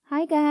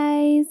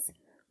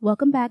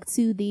Welcome back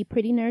to the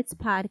Pretty Nerds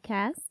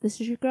podcast.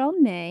 This is your girl,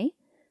 Nay.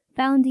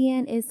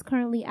 Valendian is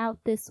currently out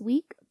this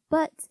week,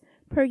 but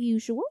per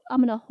usual, I'm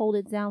going to hold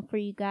it down for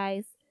you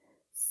guys.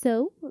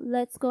 So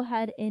let's go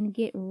ahead and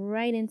get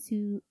right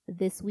into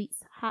this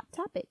week's hot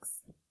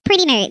topics.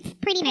 Pretty nerds,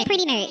 pretty nerds,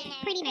 pretty nerds,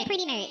 pretty nerds,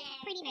 pretty nerds,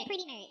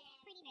 pretty nerds,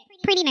 pretty nerds,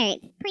 pretty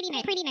nerds, pretty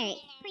nerds, pretty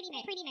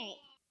nerds, pretty nerds.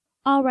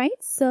 All right,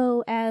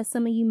 so as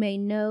some of you may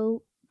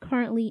know,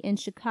 currently in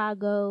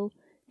Chicago,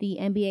 the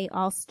NBA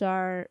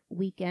All-Star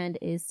weekend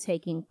is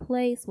taking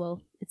place.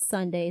 Well, it's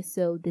Sunday,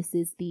 so this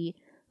is the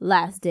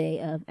last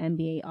day of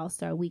NBA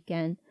All-Star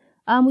weekend.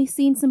 We've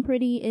seen some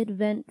pretty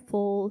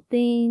eventful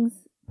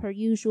things, per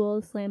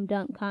usual, slam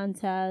dunk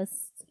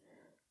contest,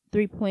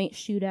 3-point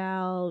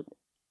shootout,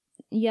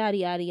 yada,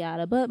 yada,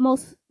 yada. But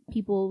most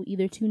people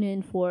either tune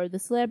in for the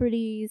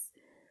celebrities,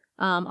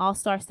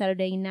 All-Star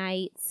Saturday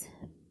night,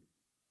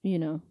 you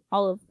know,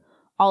 all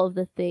of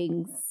the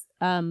things.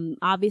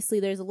 Obviously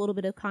there's a little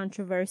bit of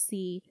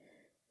controversy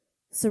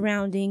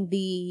surrounding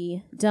the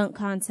dunk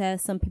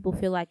contest. Some people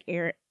feel like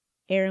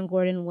Aaron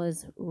Gordon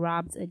was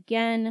robbed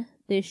again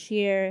this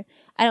year.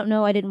 I don't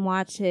know. I didn't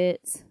watch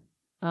it.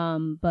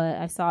 But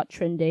I saw it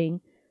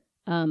trending.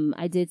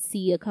 I did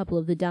see a couple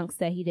of the dunks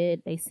that he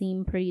did. They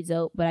seem pretty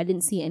dope, but I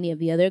didn't see any of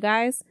the other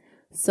guys.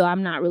 So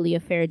I'm not really a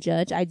fair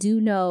judge. I do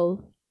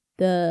know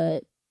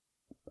the,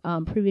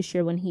 previous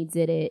year when he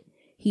did it,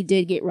 he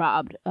did get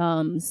robbed.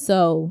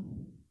 So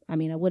I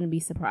mean, I wouldn't be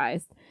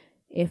surprised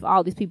if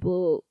all these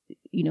people,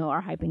 you know,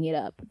 are hyping it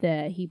up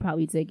that he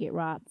probably did get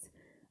robbed.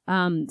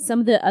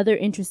 Some of the other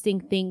interesting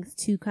things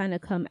to kind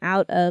of come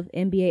out of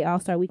NBA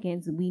All-Star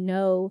weekends, we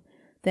know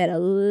that a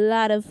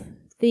lot of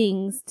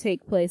things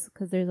take place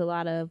because there's a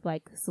lot of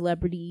like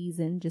celebrities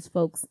and just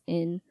folks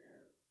in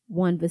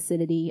one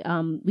vicinity.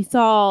 We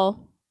saw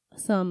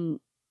some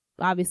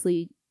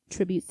obviously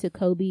tributes to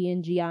Kobe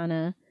and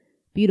Gianna.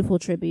 Beautiful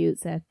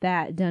tributes at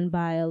that, done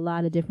by a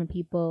lot of different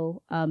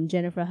people.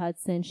 Jennifer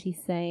Hudson, she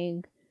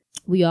sang.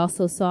 We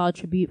also saw a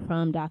tribute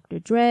from Dr.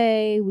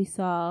 Dre. We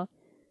saw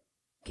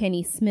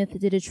Kenny Smith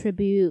did a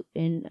tribute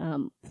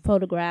in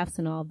photographs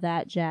and all of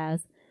that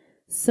jazz.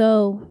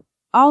 So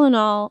all in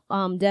all,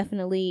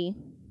 definitely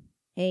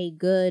a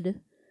good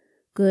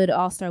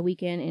All-Star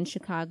weekend in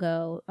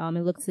Chicago.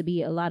 It looked to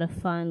be a lot of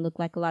fun. Looked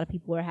like a lot of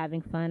people were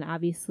having fun.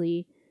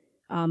 Obviously,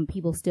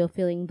 people still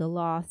feeling the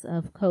loss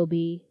of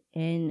Kobe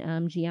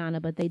and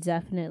Gianna, but they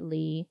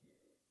definitely,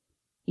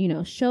 you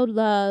know, showed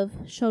love,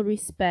 showed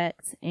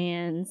respect,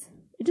 and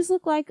it just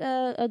looked like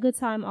a good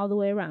time all the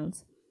way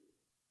around.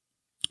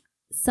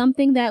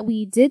 Something that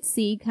we did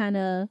see kind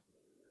of,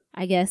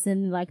 I guess,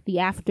 in like the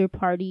after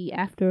party,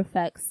 after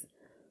effects,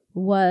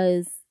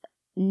 was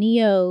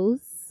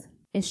Neo's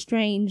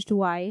estranged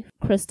wife,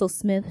 Crystal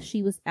Smith.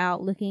 She was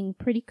out looking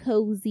pretty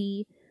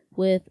cozy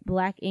with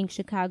Black Ink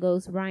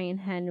Chicago's Ryan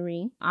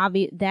Henry.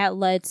 That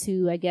led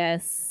to, I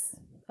guess,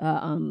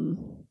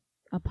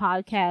 a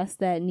podcast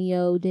that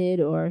Neo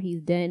did or he's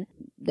done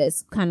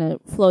that's kind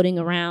of floating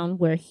around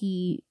where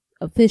he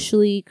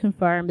officially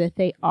confirmed that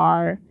they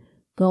are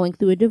going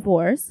through a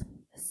divorce.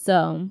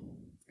 So,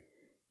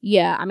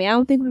 yeah, I mean, I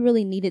don't think we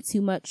really needed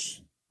too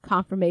much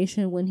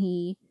confirmation when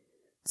he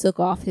took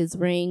off his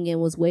ring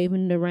and was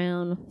waving it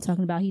around,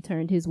 talking about he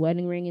turned his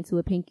wedding ring into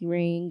a pinky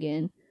ring.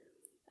 And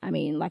I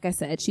mean, like I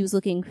said, she was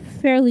looking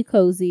fairly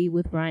cozy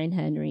with Ryan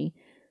Henry.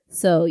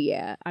 So,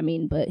 yeah, I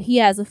mean, but he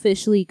has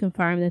officially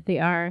confirmed that they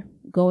are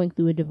going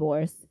through a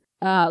divorce.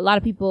 A lot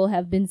of people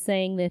have been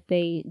saying that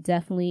they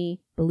definitely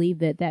believe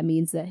that that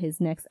means that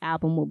his next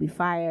album will be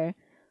fire.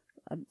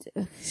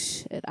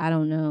 Shit, I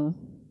don't know.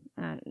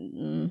 I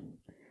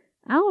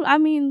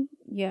mean,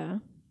 yeah.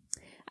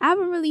 I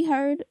haven't really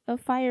heard a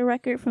fire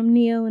record from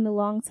Neo in a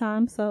long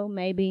time, so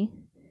maybe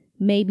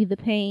the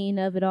pain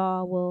of it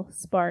all will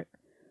spark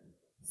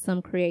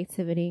some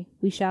creativity.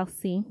 We shall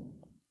see.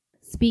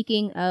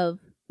 Speaking of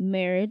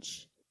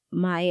marriage,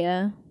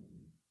 Maya.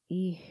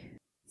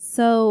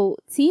 So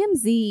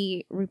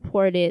TMZ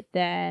reported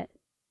that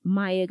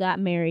Maya got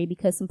married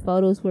because some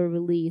photos were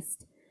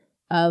released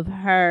of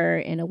her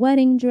in a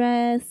wedding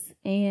dress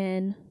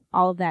and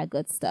all of that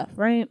good stuff,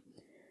 right?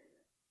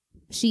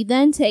 She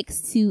then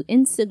takes to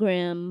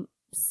Instagram,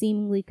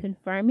 seemingly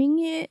confirming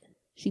it.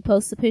 She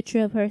posts a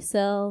picture of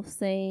herself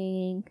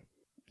saying,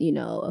 you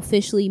know,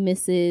 officially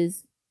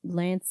Mrs.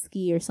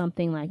 Lansky or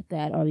something like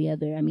that or the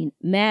other. I mean,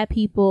 mad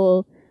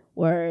people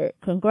were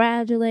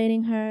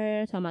congratulating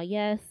her, talking about,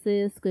 yes,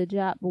 sis, good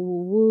job, woo,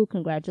 woo, woo,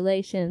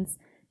 congratulations,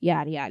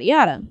 yada, yada,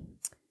 yada.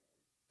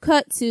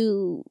 Cut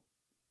to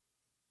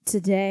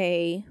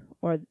today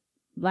or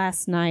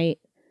last night,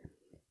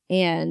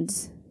 and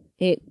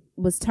it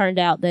was turned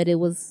out that it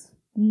was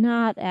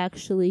not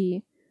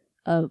actually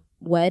a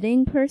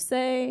wedding per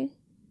se.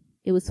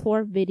 It was for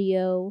a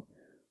video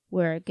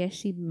where I guess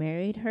she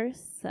married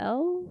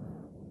herself.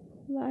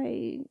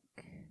 Like,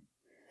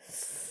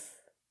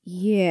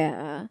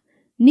 yeah.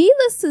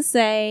 Needless to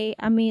say,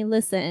 I mean,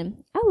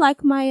 listen, I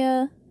like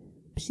Maya.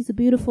 She's a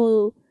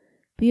beautiful,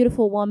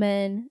 beautiful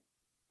woman.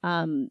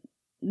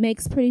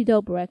 Makes pretty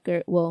dope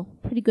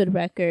pretty good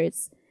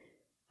records.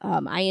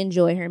 I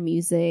enjoy her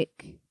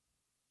music,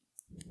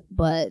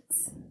 but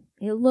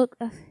it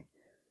looked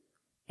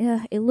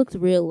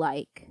real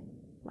like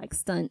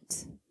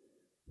stunt,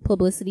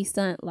 publicity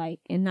stunt, like,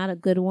 and not a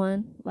good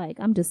one. Like,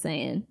 I'm just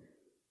saying,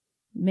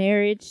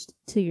 marriage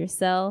to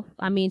yourself.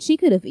 I mean, she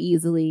could have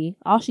easily,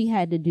 all she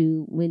had to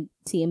do when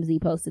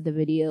TMZ posted the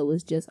video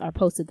was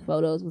posted the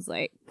photos was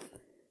like,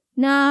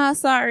 nah,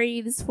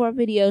 sorry, this is for a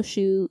video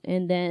shoot,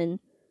 and then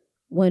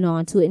went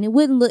on to it. And it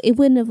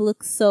wouldn't have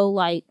looked so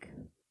like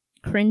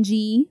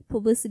cringy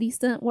publicity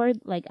stunt word.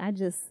 Like, I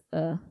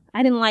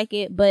didn't like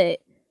it, but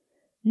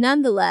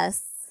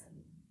nonetheless,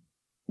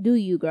 do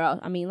you, girl.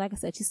 I mean, like I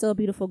said, she's still a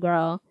beautiful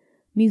girl.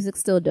 Music's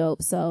still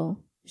dope. So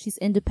she's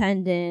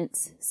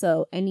independent.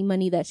 So any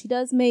money that she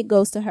does make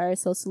goes to her.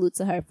 So salute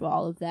to her for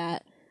all of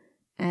that.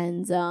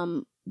 And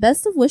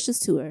best of wishes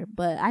to her.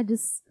 But I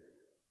just,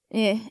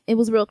 it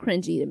was real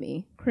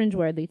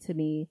cringeworthy to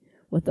me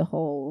with the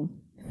whole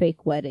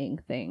fake wedding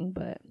thing.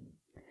 But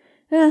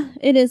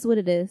it is what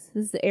it is.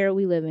 This is the era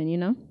we live in, you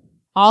know?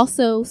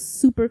 Also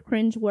super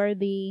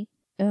cringeworthy.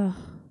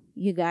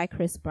 Your guy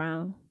Chris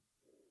Brown.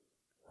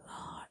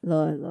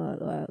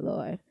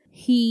 Lord.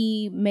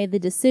 He made the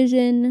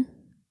decision.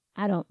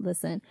 I don't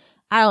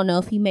know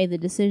if he made the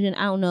decision.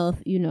 I don't know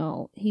if,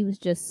 he was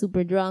just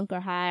super drunk or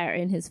high or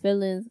in his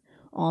feelings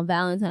on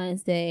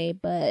Valentine's Day,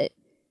 but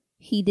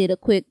he did a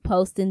quick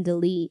post and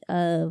delete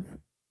of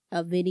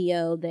a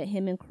video that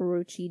him and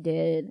Karrueche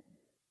did.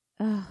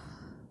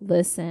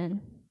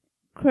 Listen,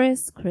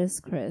 Chris,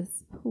 please,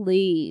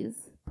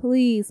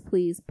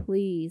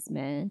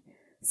 man.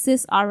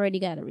 Sis already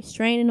got a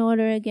restraining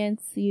order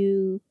against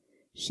you.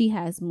 She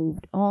has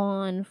moved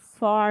on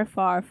far,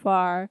 far,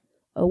 far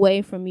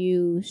away from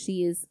you.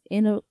 She is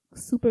in a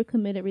super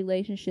committed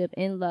relationship,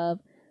 in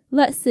love.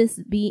 Let sis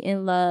be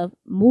in love.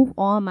 Move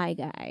on, my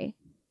guy.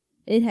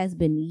 It has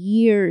been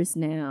years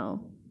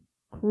now.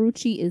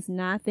 Karrueche is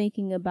not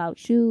thinking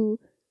about you.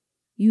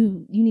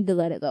 You need to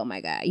let it go, my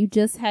guy. You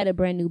just had a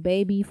brand new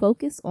baby.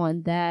 Focus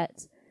on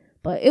that.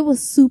 But it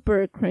was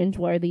super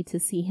cringeworthy to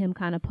see him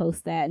kind of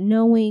post that,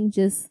 knowing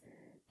just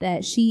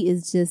that she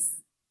is just,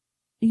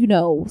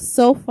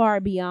 so far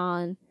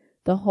beyond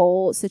the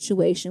whole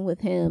situation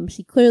with him.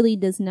 She clearly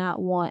does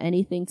not want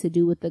anything to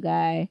do with the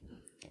guy.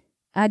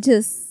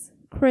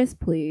 Chris,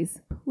 please,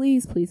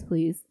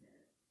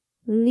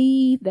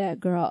 leave that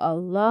girl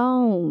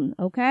alone,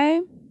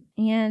 okay?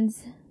 And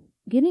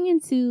getting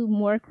into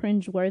more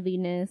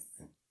cringeworthiness,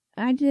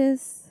 I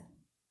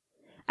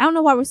don't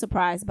know why we're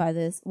surprised by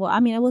this. Well, I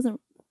mean, I wasn't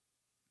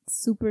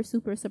super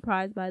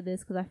surprised by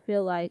this because I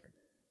feel like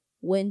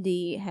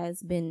Wendy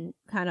has been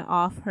kind of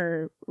off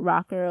her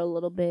rocker a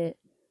little bit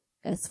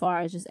as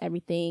far as just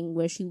everything,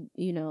 where she,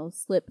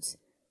 slipped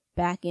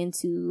back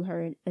into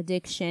her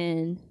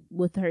addiction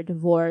with her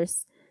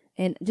divorce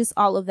and just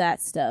all of that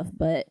stuff.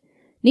 But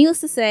needless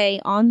to say,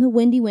 on the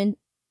Wendy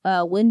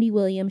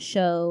Williams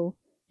show,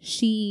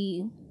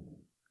 she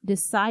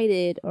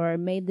decided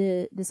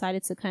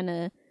to kind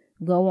of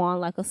go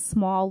on like a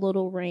small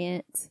little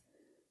rant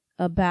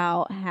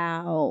about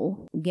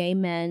how gay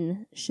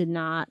men should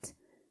not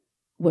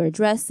wear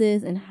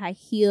dresses and high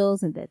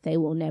heels and that they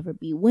will never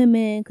be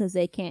women because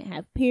they can't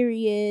have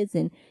periods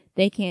and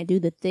they can't do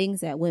the things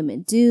that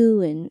women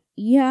do and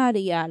yada,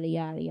 yada,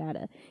 yada,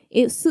 yada.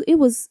 It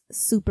was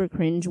super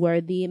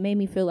cringeworthy. It made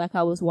me feel like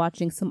I was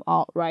watching some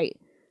alt-right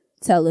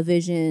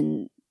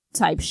television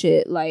type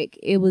shit. Like,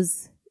 it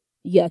was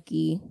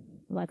yucky.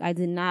 Like, I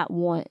did not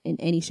want in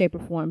any shape or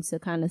form to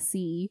kind of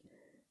see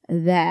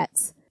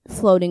that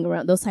floating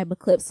around, those type of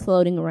clips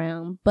floating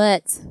around.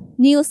 But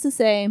needless to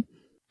say,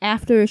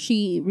 after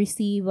she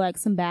received like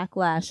some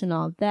backlash and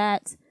all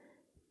that,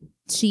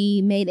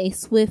 she made a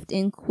swift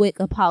and quick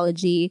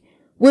apology,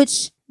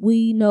 which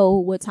we know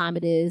what time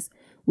it is.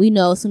 We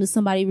know as soon as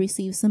somebody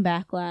receives some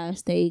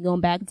backlash, they go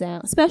back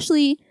down,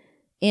 especially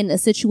in a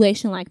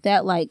situation like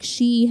that. Like,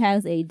 she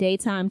has a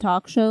daytime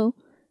talk show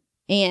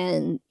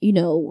and,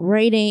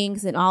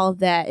 ratings and all of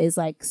that is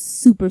like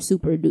super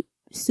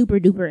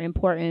duper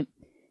important.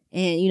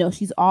 And,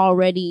 she's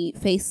already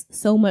faced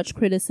so much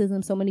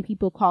criticism, so many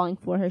people calling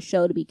for her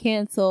show to be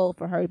canceled,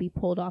 for her to be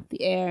pulled off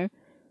the air.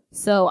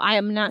 So I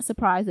am not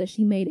surprised that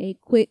she made a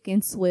quick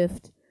and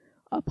swift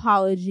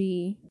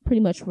apology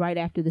pretty much right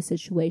after the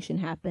situation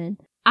happened.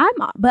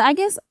 But I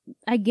guess,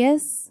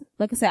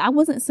 like I said, I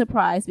wasn't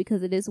surprised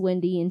because it is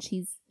Wendy and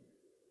she's,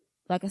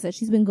 like I said,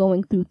 she's been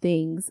going through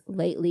things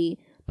lately.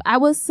 But I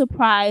was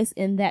surprised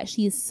in that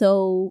she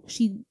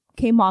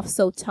came off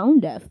so tone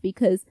deaf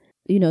because,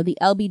 the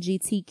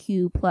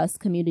LGBTQ plus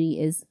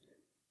community is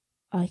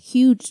a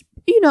huge,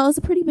 is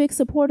a pretty big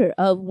supporter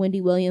of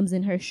Wendy Williams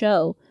and her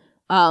show.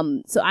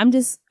 So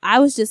I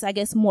was just, I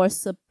guess, more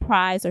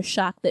surprised or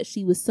shocked that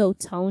she was so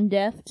tone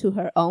deaf to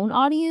her own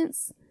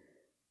audience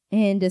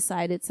and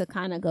decided to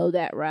kind of go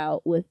that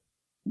route with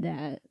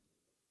that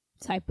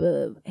type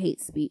of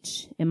hate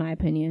speech, in my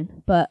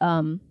opinion. But,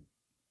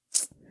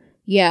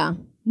 yeah,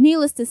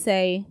 needless to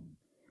say,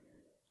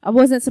 I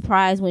wasn't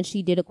surprised when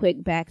she did a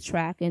quick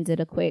backtrack and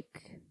did a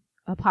quick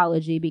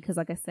apology because,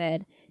 like I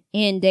said,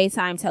 in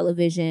daytime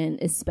television,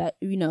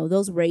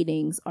 those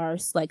ratings are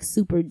like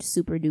super,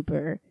 super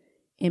duper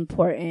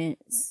important.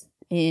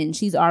 And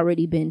she's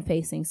already been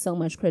facing so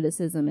much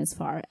criticism as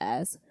far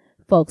as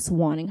folks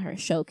wanting her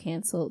show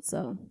canceled.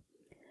 So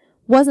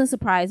wasn't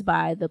surprised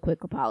by the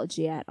quick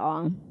apology at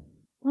all.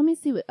 Let me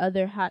see what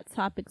other hot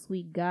topics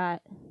we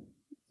got.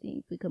 See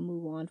if we can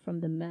move on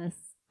from the mess.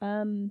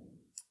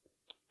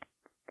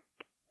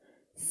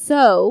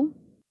 So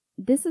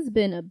this has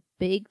been a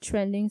big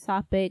trending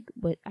topic,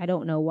 but I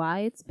don't know why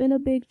it's been a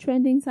big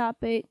trending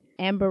topic.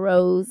 Amber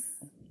Rose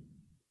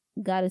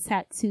got a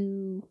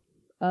tattoo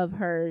of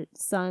her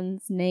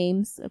son's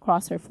names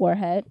across her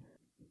forehead.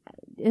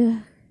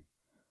 To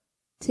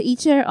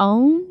each their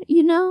own,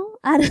 you know?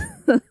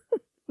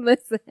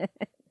 Listen,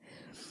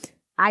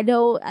 I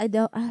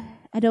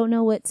don't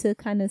know what to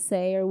kind of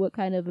say or what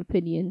kind of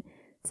opinion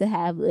to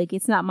have. Like,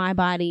 it's not my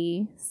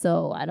body,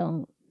 so I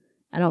don't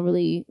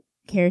really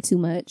care too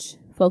much.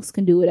 Folks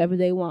can do whatever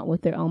they want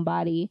with their own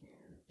body.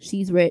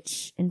 She's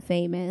rich and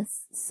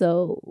famous,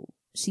 so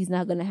she's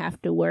not going to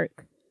have to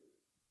work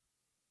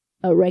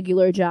a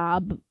regular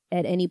job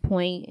at any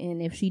point.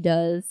 And if she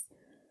does,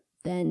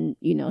 then,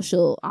 you know,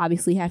 she'll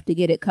obviously have to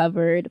get it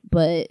covered.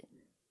 But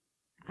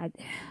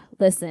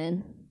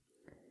listen,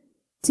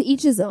 to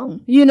each his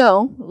own, you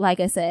know, like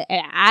I said,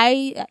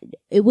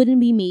 it wouldn't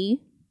be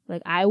me.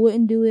 Like, I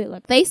wouldn't do it.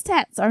 Like, face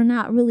tats are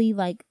not really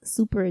like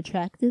super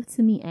attractive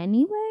to me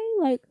anyway.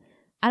 Like,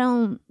 I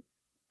don't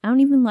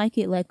even like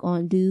it like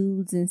on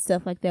dudes and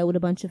stuff like that with a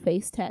bunch of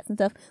face tats and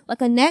stuff.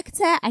 Like a neck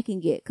tat I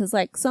can get, cause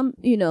like some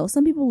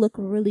people look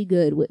really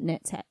good with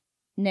neck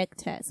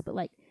tats, but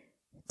like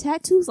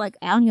tattoos like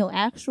on your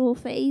actual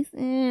face,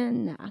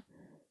 and nah,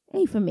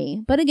 ain't for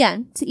me. But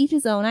again, to each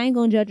his own. I ain't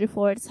gonna judge her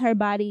for it. It's her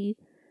body.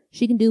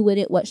 She can do with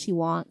it what she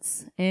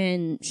wants,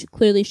 and she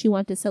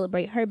wanted to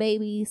celebrate her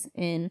babies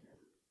in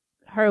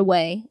her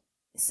way.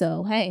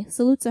 So hey,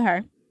 salute to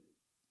her.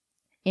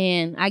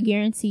 And I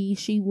guarantee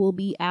she will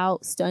be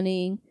out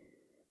stunning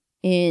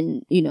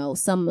in,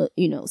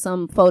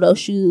 some photo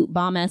shoot,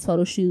 bomb ass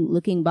photo shoot,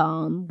 looking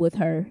bomb with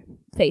her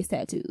face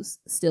tattoos,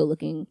 still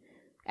looking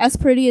as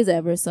pretty as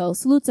ever. So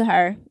salute to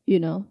her.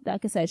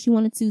 Like I said, she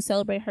wanted to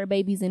celebrate her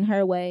babies in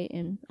her way,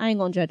 and I ain't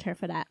gonna judge her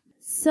for that.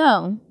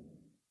 So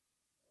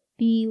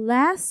the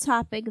last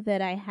topic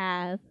that I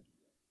have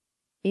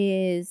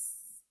is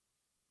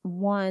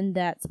one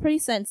that's pretty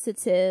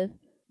sensitive,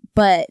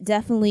 but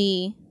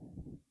definitely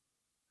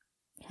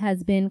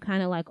has been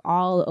kind of like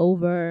all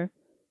over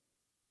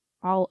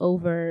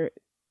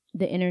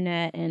the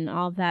internet and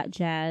all that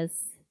jazz.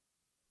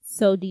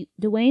 So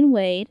Dwayne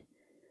Wade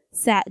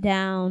sat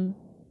down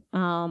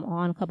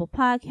on a couple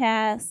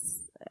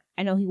podcasts.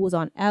 I know he was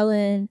on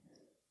Ellen,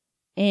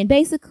 and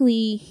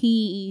basically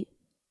he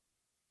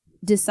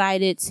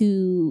decided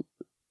to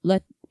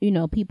let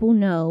people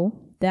know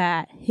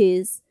that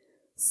his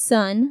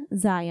son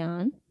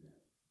Zion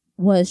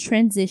was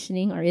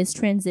transitioning or is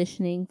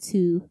transitioning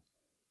to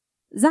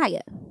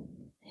Zaya,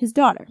 his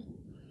daughter.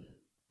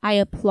 I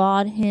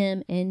applaud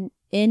him and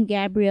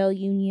Gabrielle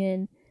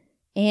Union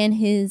and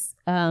his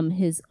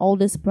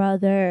oldest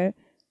brother,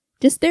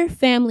 just their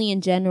family in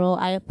general.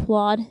 I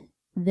applaud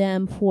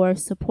them for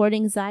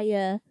supporting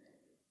Zaya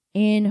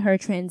in her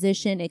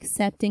transition,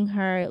 accepting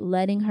her,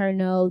 letting her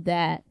know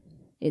that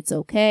it's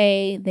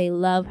okay, they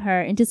love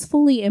her, and just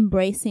fully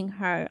embracing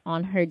her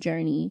on her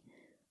journey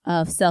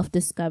of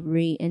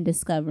self-discovery and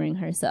discovering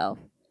herself.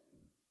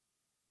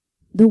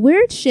 The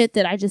weird shit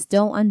that I just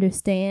don't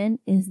understand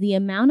is the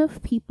amount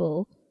of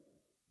people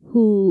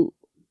who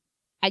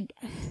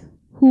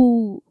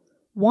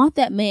want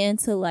that man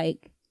to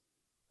like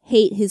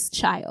hate his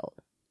child.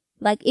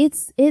 Like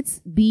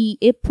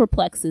it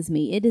perplexes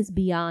me. It is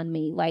beyond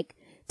me. Like,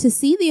 to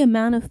see the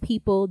amount of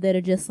people that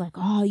are just like,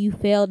 oh, you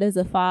failed as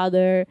a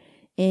father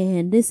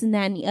and this and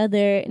that and the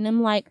other. And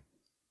I'm like,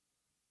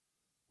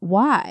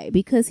 why?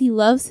 Because he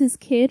loves his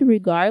kid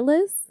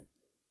regardless?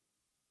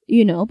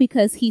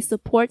 Because he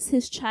supports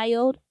his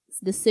child's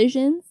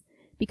decisions,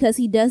 because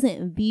he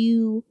doesn't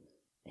view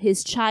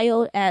his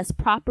child as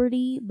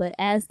property, but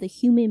as the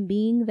human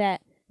being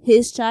that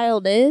his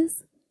child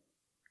is.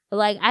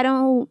 Like, I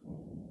don't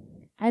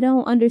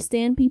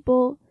understand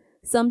people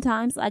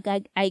sometimes. Like,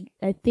 I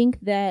think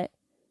that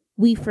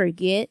we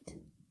forget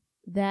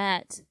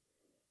that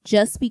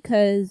just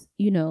because,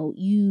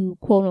 you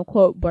quote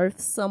unquote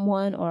birthed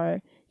someone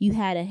or you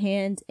had a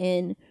hand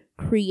in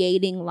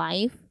creating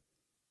life,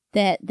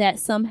 that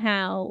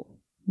somehow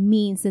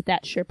means that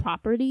that's your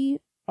property,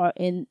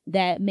 and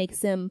that makes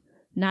them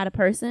not a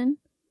person.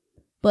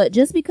 But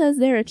just because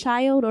they're a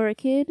child or a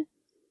kid,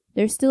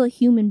 they're still a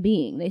human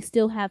being. They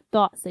still have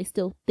thoughts. They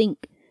still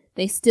think.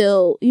 They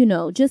still,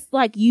 just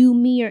like you,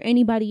 me, or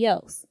anybody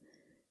else.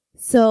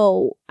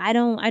 So I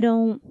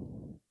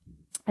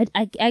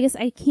guess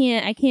I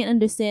can't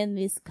understand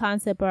this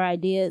concept or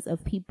ideas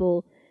of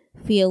people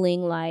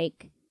feeling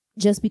like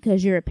just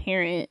because you're a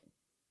parent,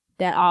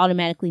 that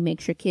automatically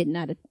makes your kid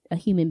not a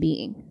human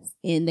being,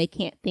 and they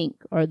can't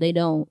think, or they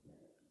don't,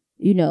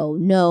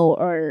 know,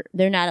 or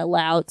they're not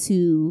allowed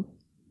to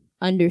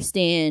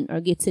understand or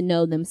get to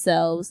know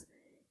themselves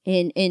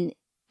and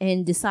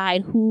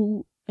decide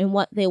who and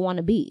what they want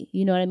to be.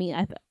 You know what I mean?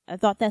 I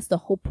thought that's the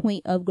whole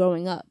point of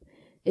growing up,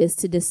 is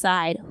to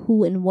decide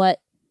who and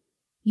what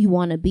you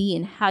want to be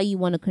and how you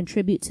want to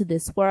contribute to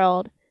this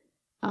world,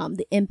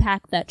 the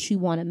impact that you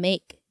want to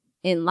make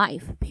in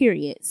life,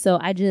 period. So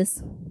I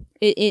just,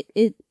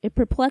 it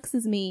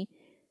perplexes me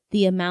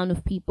the amount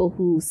of people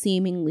who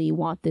seemingly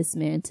want this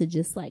man to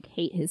just like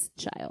hate his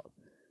child.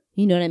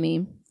 You know what I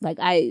mean? Like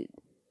I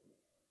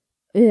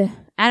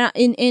don't,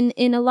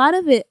 in a lot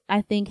of it,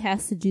 I think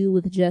has to do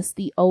with just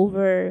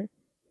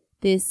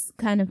this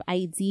kind of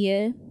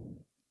idea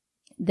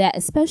that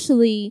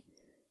especially,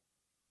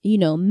 you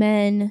know,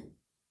 men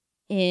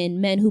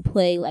who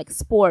play like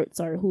sports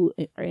or who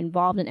are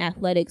involved in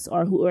athletics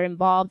or who are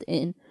involved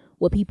in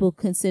what people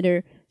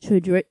consider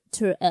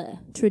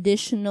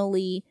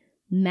traditionally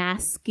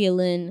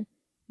masculine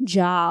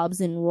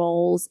jobs and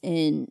roles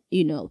and,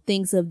 you know,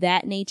 things of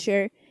that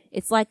nature.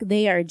 It's like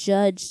they are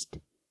judged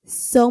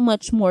so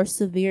much more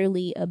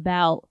severely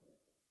about,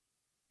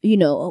 you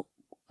know,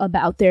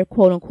 about their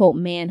quote unquote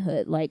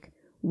manhood, like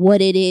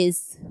what it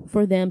is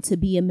for them to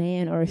be a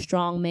man or a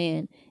strong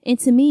man. And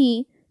to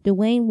me,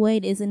 Dwyane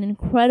Wade is an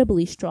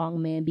incredibly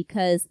strong man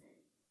because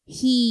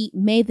he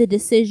made the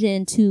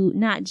decision to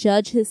not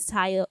judge his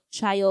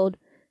child,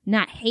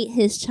 not hate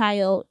his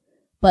child,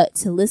 but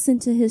to listen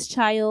to his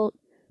child,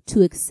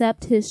 to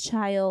accept his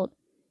child,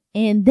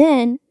 and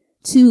then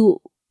to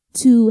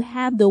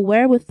have the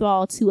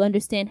wherewithal to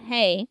understand,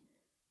 hey,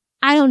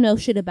 I don't know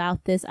shit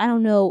about this. I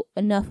don't know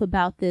enough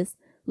about this.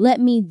 Let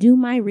me do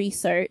my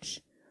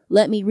research.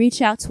 Let me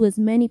reach out to as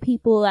many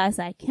people as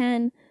I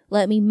can.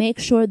 Let me make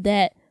sure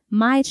that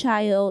my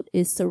child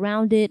is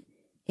surrounded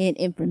in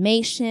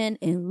information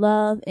and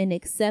love and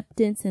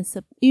acceptance and,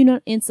 you know,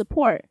 and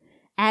support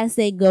as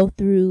they go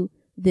through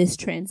this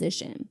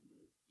transition.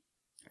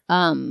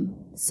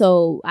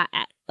 So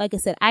I like I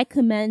said, I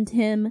commend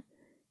him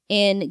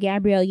and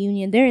Gabrielle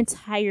Union, their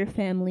entire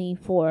family,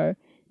 for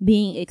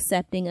being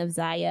accepting of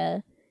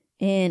Zaya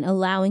and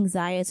allowing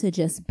Zaya to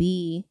just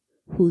be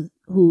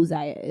who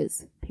Zaya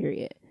is,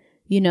 period.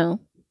 You know,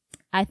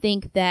 I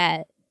think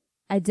that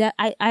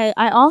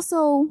I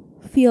also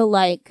feel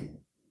like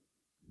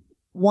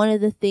one of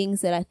the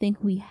things that I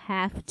think we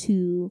have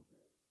to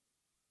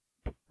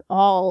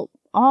all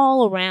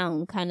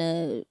around kind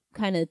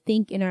of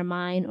think in our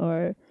mind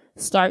or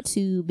start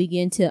to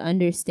begin to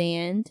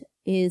understand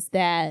is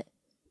that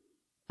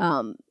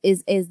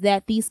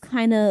that these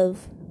kind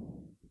of,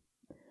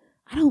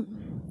 I don't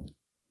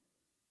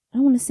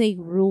want to say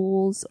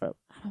rules, or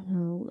I don't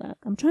know,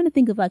 I'm trying to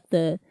think of like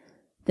the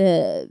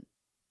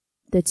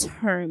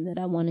term that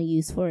I want to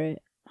use for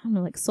it. I don't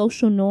know, like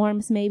social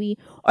norms maybe,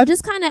 or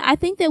just kind of, I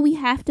think that we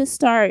have to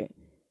start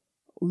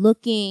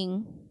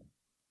looking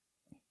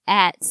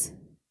at,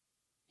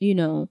 you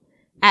know,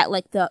 at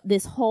like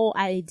this whole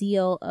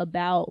ideal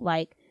about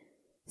like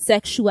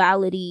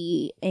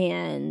sexuality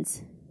and,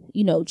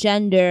 you know,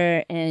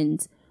 gender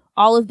and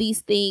all of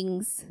these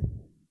things,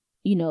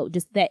 you know,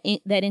 just that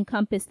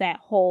encompass that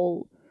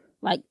whole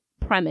like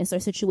premise or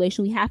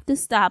situation. We have to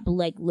stop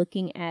like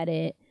looking at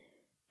it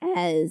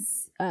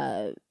as,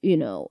 you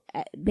know,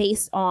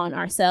 based on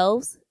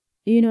ourselves.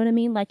 You know what I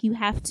mean? Like you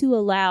have to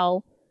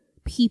allow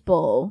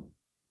people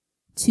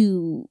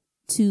to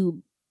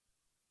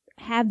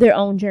have their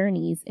own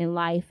journeys in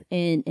life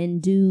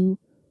and do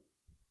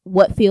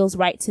what feels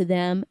right to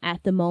them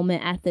at the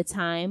moment, at the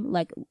time.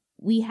 Like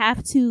we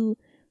have to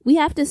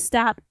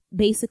stop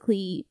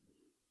basically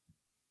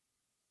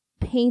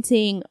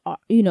painting,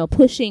 you know,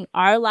 pushing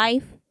our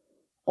life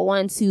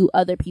onto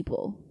other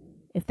people,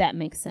 if that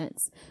makes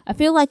sense. I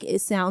feel like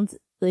it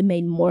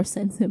made more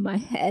sense in my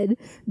head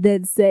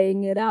than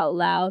saying it out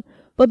loud.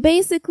 But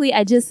basically,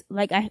 just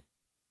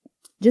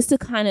to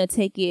kind of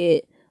take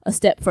it a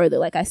step further,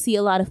 like I see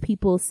a lot of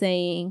people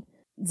saying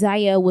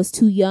Zaya was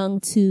too young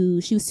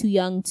to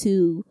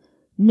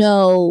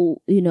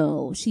know, you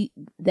know,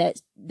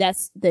 that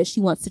she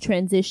wants to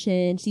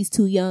transition. She's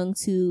too young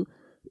to,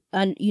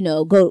 you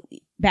know, go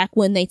back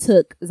when they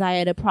took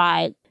Zaya to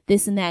Pride,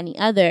 this and that and the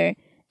other.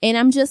 And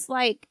I'm just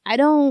like, I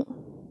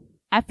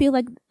feel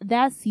like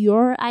that's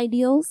your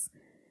ideals.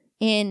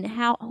 And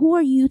who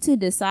are you to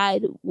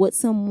decide what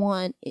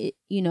someone,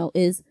 you know,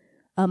 is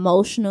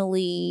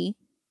emotionally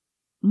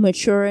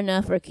mature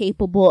enough or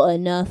capable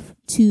enough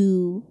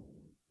to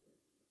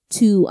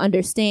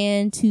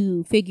understand,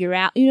 to figure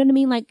out, you know what I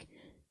mean? Like,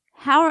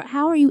 how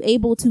are you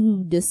able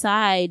to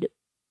decide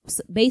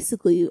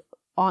basically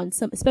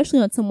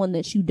especially on someone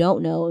that you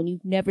don't know and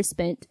you've never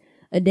spent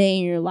a day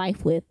in your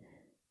life with,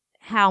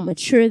 how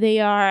mature they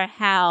are,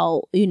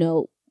 how, you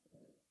know,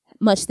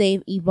 much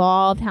they've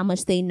evolved, how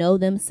much they know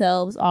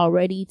themselves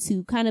already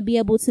to kind of be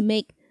able to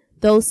make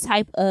those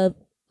type of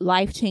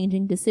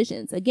life-changing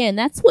decisions. Again,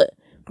 that's what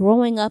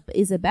growing up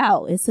is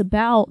about. It's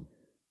about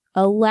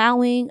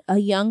allowing a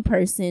young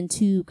person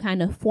to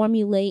kind of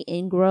formulate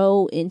and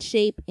grow and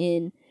shape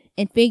and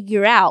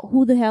figure out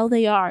who the hell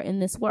they are in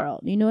this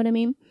world. You know what I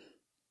mean?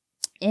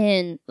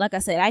 And like I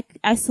said,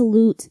 I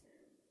salute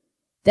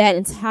that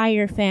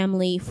entire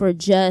family for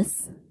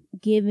just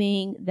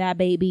giving that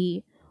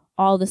baby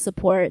all the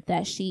support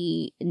that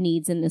she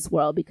needs in this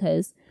world,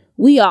 because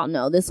we all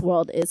know this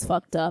world is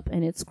fucked up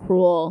and it's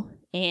cruel.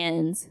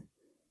 And,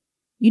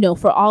 you know,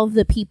 for all of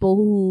the people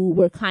who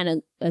were kind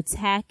of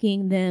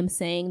attacking them,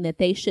 saying that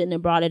they shouldn't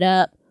have brought it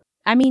up,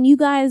 I mean, you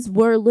guys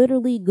were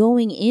literally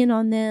going in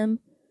on them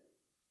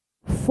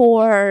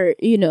for,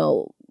 you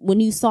know, when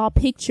you saw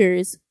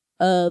pictures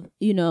of,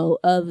 you know,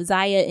 of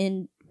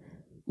Zaya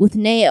with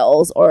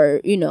nails,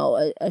 or, you know,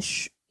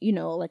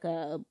 like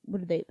a,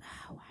 what are they,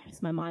 why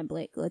is my mind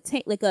blank?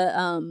 Like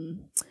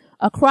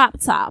a crop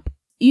top,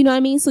 you know what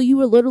I mean? So you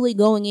were literally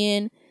going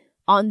in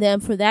on them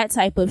for that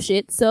type of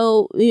shit.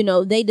 So, you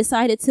know, they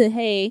decided to,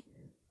 hey,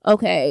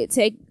 okay,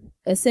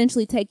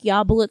 essentially take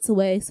y'all bullets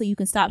away so you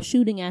can stop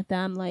shooting at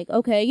them. Like,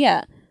 okay,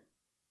 yeah,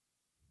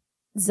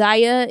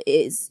 Zaya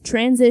is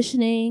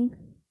transitioning,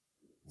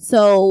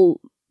 so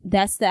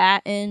that's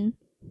that, and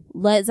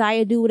let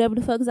Zaya do whatever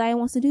the fuck Zaya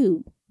wants to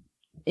do.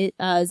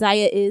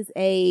 Zaya is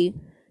a,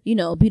 you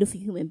know, beautiful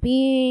human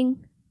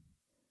being,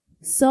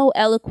 so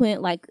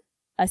eloquent. Like,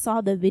 I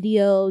saw the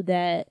video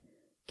that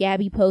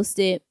Gabby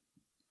posted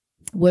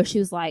where she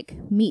was like,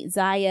 meet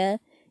Zaya,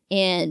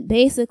 and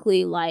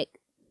basically like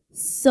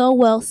so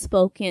well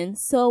spoken,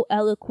 so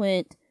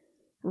eloquent,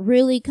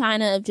 really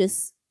kind of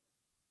just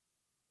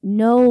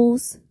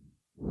knows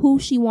who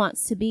she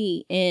wants to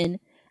be. And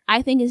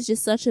I think it's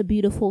just such a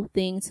beautiful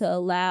thing to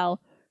allow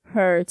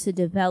her to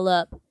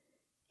develop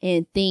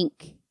and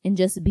think and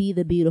just be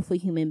the beautiful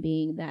human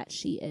being that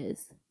she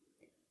is.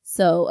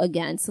 So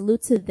again,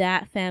 salute to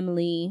that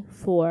family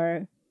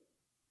for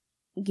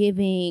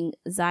giving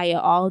Zaya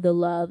all the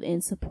love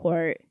and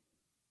support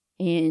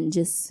and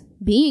just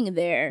being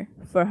there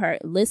for her,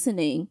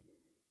 listening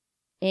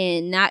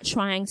and not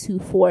trying to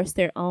force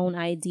their own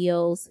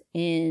ideals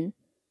and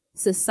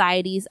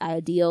society's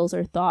ideals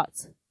or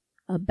thoughts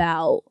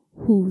about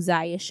who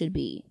Zaya should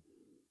be,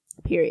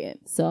 period.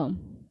 So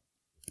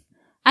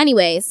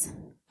anyways,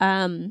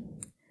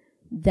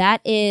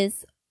 that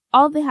is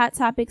all the hot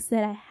topics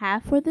that I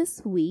have for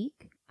this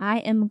week. I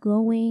am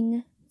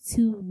going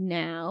to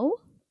now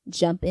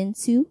jump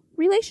into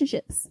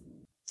relationships.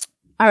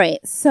 All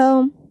right,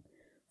 so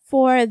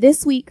for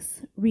this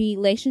week's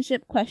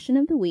relationship question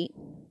of the week,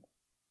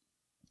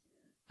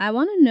 I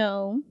want to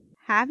know,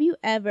 have you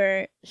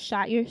ever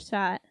shot your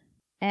shot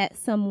at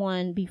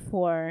someone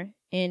before,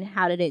 and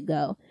how did it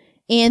go?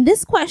 And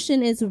this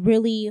question is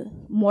really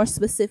more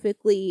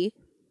specifically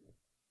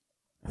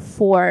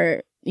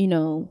for, you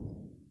know,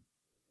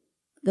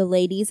 the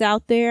ladies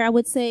out there, I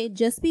would say,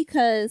 just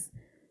because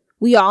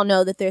we all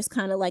know that there's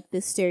kind of like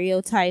this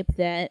stereotype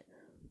that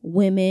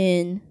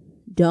women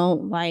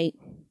don't like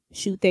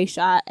shoot their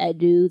shot at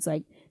dudes,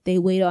 like they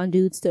wait on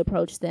dudes to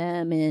approach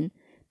them and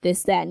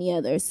this, that, and the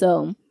other.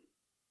 So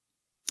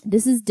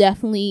this is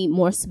definitely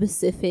more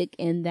specific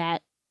in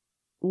that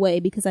way,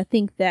 because I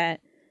think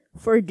that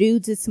for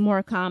dudes it is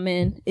more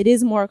common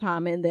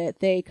that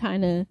they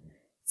kind of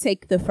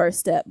take the first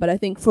step. But I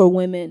think for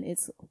women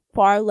it's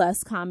far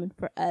less common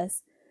for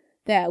us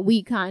that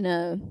we kind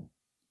of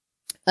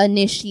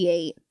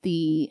initiate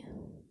the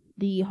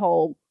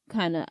whole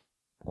kind of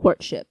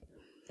courtship.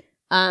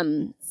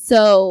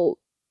 So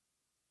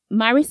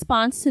my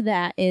response to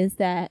that is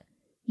that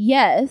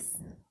yes,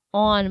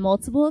 on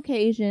multiple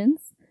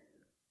occasions,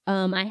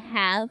 I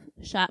have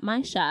shot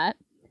my shot.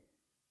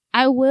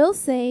 I will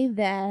say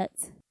that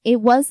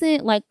it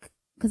wasn't like,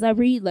 because I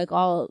read like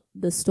all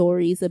the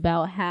stories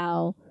about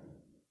how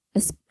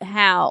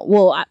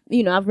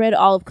I've read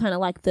all of kind of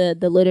like the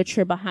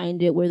literature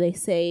behind it, where they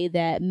say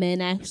that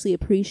men actually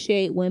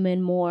appreciate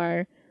women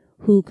more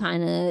who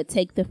kind of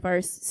take the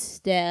first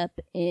step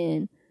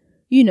and,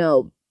 you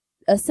know,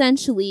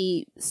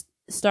 essentially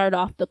start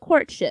off the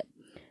courtship.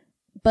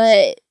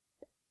 But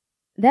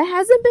that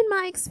hasn't been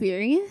my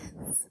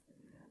experience.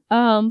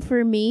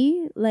 For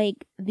me,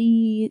 like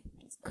the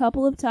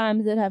couple of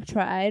times that I've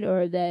tried,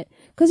 or that,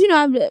 because, you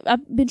know,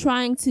 I've been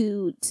trying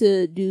to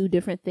do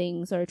different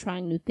things or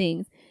trying new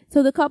things.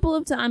 So the couple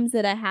of times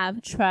that I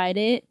have tried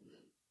it,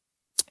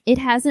 it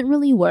hasn't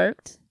really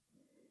worked.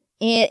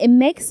 And it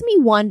makes me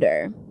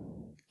wonder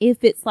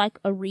if it's like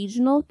a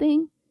regional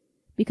thing,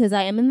 because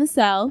I am in the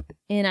South,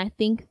 and I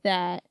think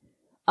that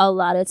a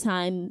lot of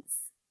times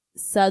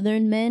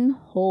Southern men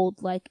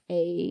hold like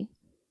a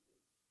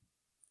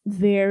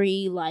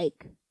very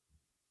like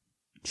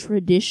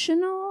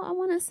traditional, I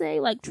want to say,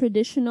 like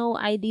traditional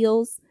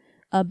ideals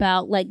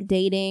about like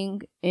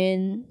dating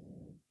and,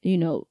 you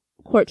know,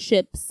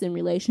 courtships and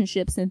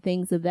relationships and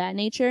things of that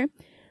nature.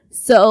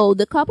 So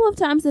the couple of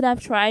times that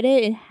I've tried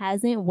it, it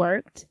hasn't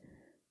worked.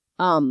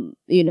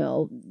 You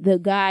know, the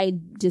guy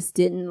just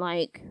didn't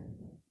like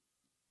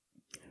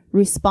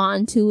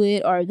respond to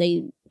it, or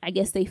I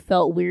guess they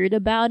felt weird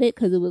about it,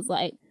 because it was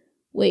like,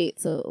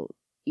 wait, so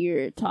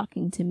you're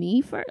talking to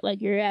me for,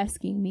 like, you're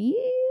asking me?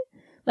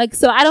 Like,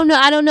 so I don't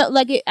know,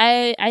 like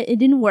it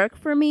didn't work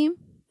for me.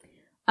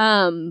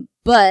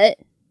 But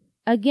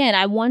again,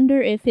 I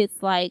wonder if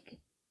it's like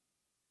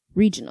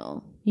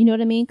regional, You know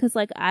what I mean? Because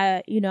like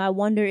I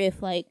wonder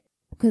if like,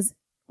 because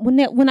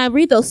when I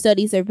read those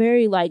studies, they're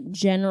very like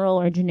general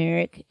or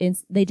generic, and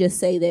they just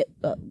say that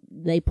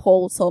they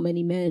polled so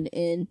many men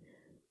and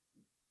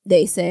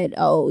they said,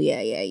 oh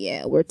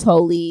yeah, we're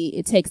totally,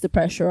 it takes the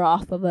pressure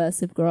off of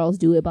us if girls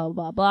do it, blah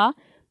blah blah.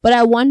 But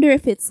I wonder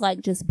if it's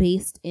like just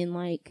based in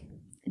like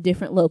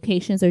different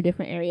locations or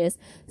different areas.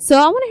 So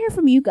I want to hear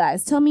from you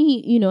guys. Tell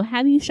me,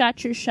 have you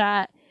shot your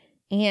shot,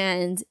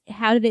 and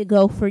how did it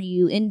go for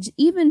you? And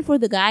even for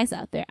the guys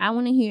out there, I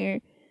want to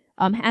hear,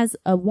 has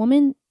a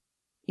woman,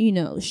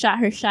 shot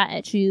her shot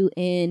at you,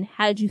 and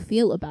how did you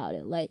feel about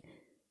it? Like,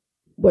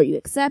 were you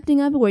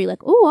accepting of it? Were you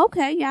like, oh,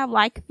 okay, yeah, I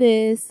like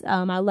this.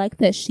 I like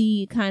that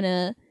she kind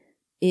of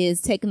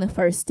is taking the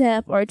first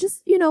step, or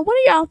just, what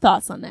are y'all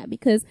thoughts on that?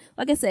 Because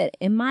like I said,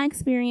 in my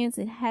experience,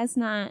 it has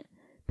not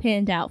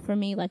panned out for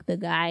me. Like the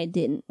guy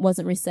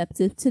wasn't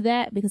receptive to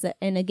that, because,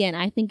 and again,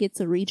 I think it's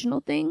a regional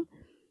thing,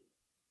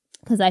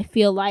 because I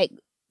feel like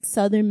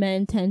Southern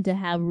men tend to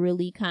have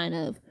really kind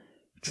of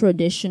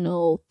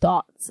traditional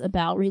thoughts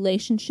about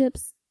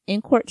relationships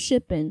and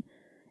courtship and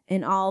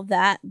all of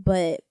that.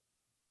 But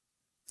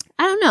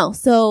I don't know.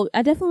 So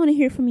I definitely want to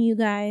hear from you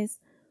guys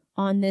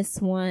on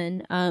this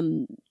one.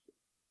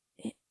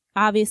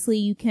 Obviously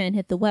you can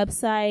hit the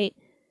website,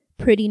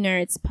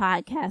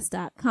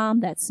 prettynerdspodcast.com.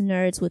 That's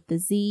nerds with the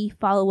Z.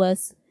 Follow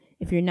us.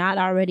 If you're not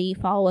already,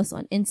 follow us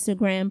on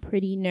Instagram,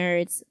 Pretty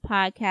Nerds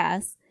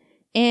Podcast.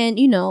 And,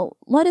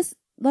 let us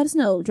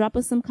know. Drop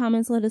us some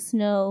comments. Let us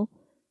know,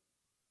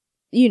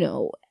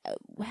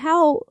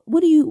 how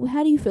do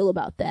you feel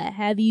about that?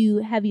 Have you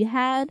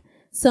had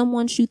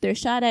someone shoot their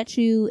shot at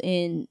you,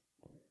 and,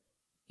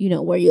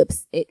 were you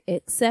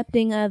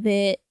accepting of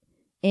it?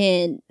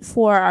 And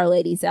for our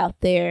ladies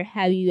out there,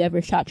 have you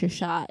ever shot your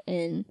shot,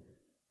 and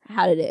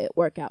how did it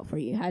work out for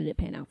you? How did it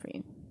pan out for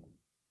you?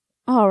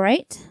 All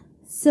right.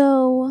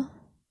 So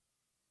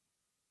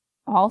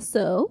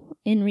also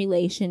in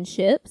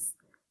relationships,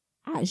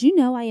 as you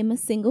know, I am a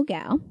single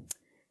gal,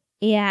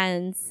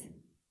 and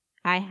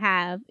I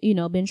have,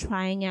 been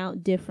trying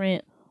out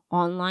different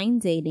online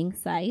dating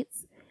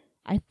sites.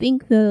 I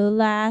think the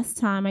last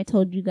time I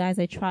told you guys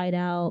I tried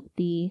out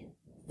the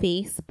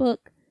Facebook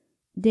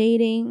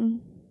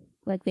dating,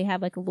 like they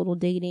have like a little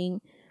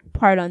dating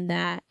part on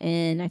that,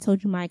 and I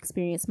told you my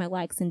experience, my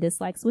likes and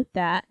dislikes with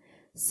that.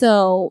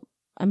 So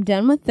I'm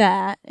done with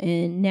that,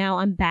 and now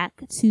I'm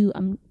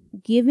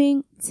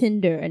giving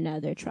Tinder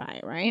another try,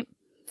 right?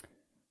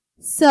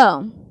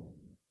 So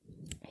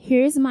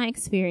here's my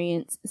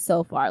experience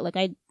so far. Like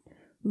I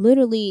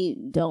literally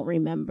don't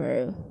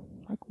remember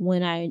like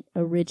when I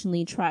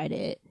originally tried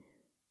it,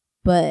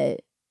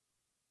 but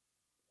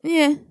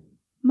yeah,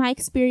 my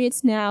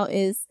experience now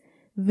is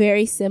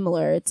very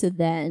similar to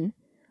then.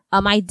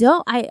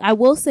 I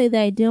will say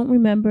that I don't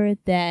remember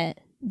that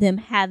them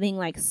having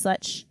like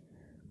such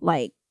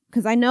like,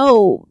 cause I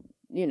know,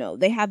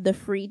 they have the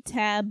free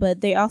tab,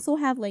 but they also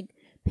have like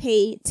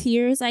paid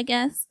tiers, I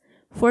guess,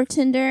 for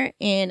Tinder.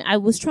 And I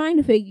was trying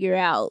to figure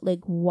out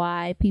like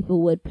why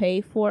people would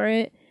pay for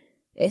it,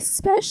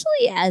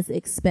 especially as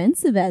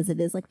expensive as it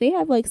is. Like they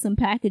have like some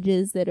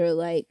packages that are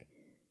like,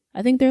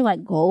 I think they're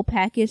like gold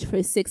package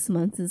for 6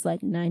 months is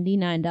like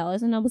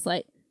 $99. And I was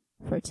like,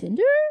 for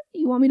Tinder?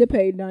 You want me to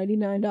pay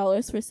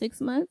 $99 for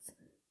 6 months?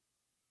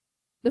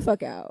 The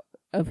fuck out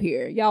of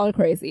here. Y'all are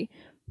crazy.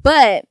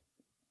 But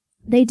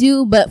they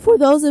do. But for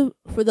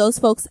those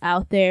folks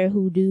out there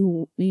who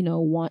do,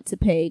 want to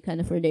pay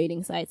kind of for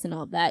dating sites and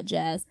all that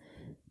jazz,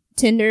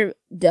 Tinder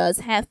does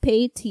have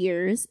paid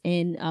tiers,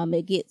 and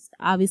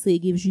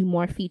it gives you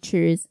more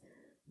features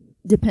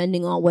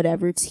depending on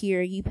whatever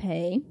tier you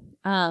pay.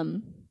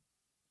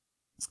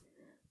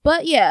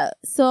 But yeah,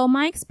 so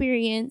my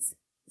experience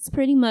is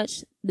pretty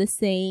much the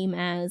same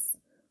as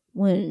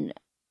when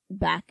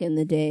back in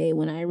the day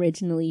when I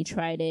originally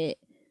tried it.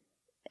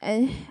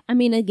 I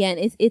mean, again,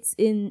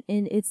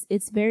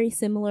 it's very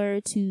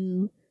similar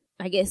to,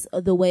 I guess,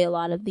 the way a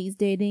lot of these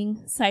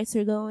dating sites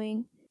are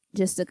going.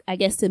 Just to, I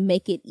guess, to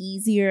make it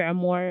easier or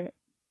more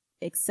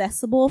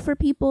accessible for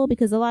people,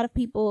 because a lot of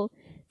people,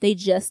 they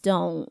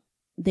don't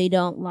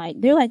like,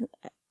 they're like,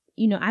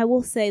 I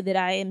will say that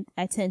I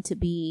tend to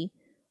be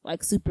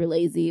like super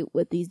lazy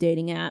with these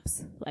dating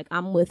apps. Like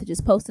I'm with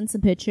just posting some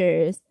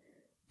pictures,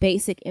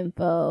 basic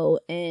info,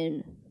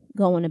 and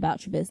going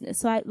about your business.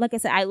 So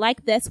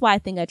that's why I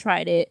think I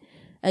tried it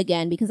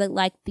again, because I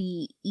like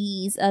the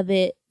ease of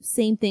it.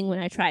 Same thing when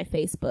I tried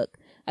Facebook.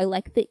 I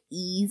like the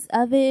ease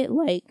of it.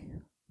 Like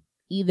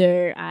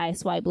either I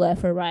swipe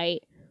left or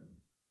right.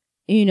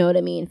 You know what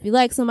I mean? If you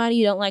like somebody,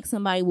 you don't like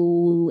somebody,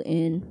 woo,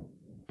 and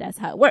that's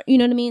how it works. You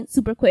know what I mean?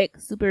 Super quick,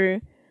 super,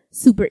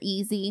 super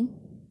easy.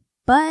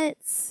 But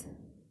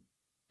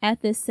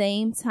at the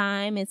same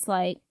time, it's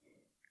like,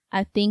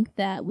 I think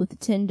that with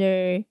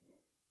Tinder,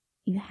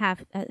 you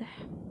have,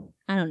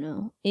 I don't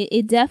know.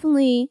 It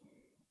definitely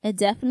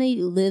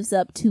lives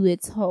up to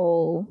its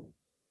whole,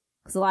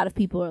 because a lot of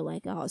people are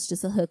like, oh, it's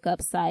just a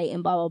hookup site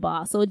and blah, blah,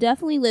 blah. So it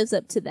definitely lives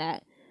up to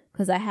that,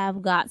 because I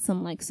have got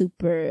some like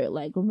super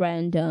like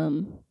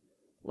random,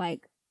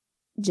 like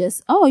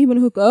just, oh, you want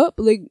to hook up,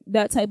 like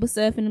that type of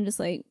stuff. And I'm just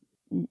like,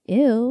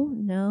 ew,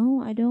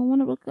 no, I don't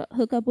want to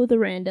hook up with a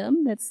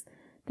random.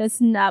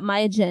 That's not my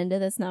agenda.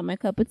 That's not my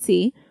cup of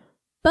tea.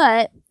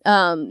 But,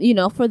 you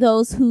know, for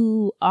those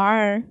who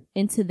are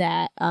into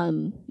that,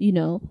 you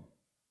know,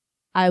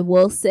 I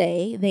will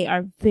say they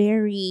are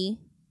very,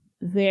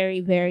 very,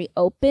 very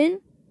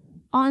open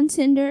on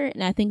Tinder.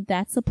 And I think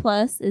that's a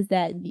plus, is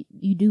that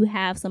you do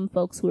have some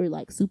folks who are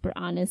like super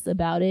honest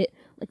about it.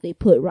 Like they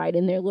put right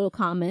in their little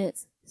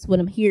comments, it's what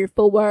I'm here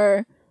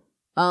for.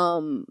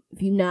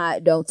 If you're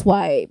not, don't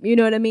swipe. You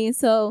know what I mean?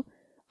 So,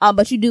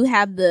 but you do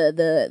have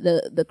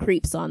the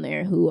creeps on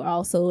there who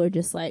also are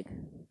just like,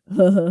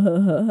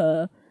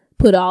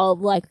 put all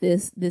of like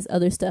this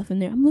other stuff in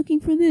there. I'm looking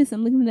for this.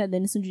 I'm looking for that.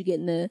 Then as soon as you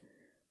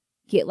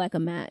get like a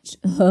match,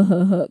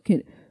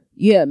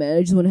 yeah, man,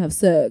 I just want to have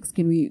sex.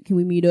 Can we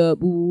meet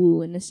up?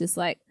 Ooh, and it's just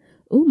like,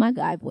 ooh, my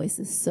guy voice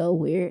is so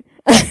weird.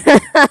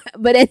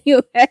 But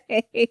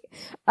anyway,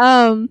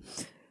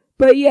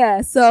 but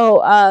yeah,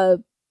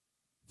 so,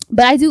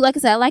 but I do, like I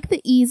said, I like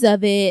the ease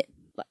of it.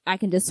 I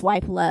can just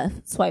swipe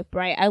left, swipe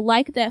right. I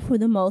like that for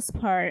the most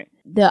part,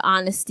 the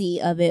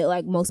honesty of it.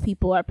 Like most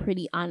people are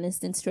pretty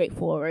honest and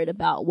straightforward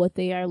about what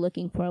they are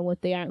looking for and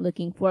what they aren't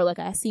looking for. Like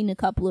I've seen a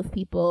couple of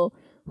people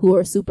who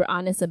are super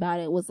honest about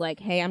it, was like,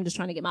 hey, I'm just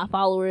trying to get my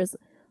followers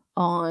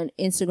on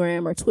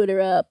Instagram or Twitter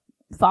up.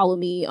 Follow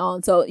me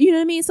on. So, you know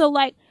what I mean? So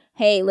like,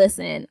 hey,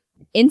 listen,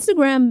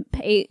 Instagram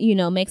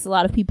makes a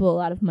lot of people a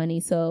lot of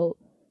money. So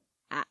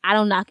I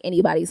don't knock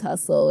anybody's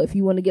hustle. If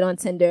you want to get on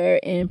Tinder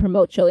and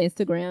promote your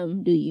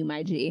Instagram, do you,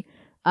 my G?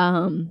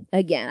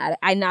 Again,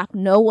 I knock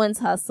no one's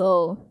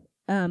hustle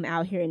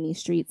out here in these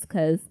streets,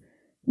 because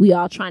we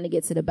all trying to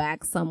get to the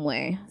back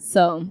somewhere.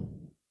 So,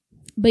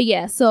 but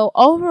yeah, so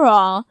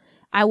overall,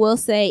 I will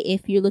say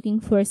if you're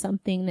looking for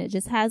something that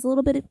just has a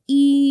little bit of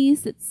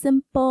ease, it's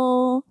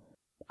simple,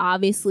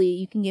 obviously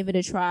you can give it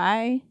a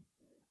try.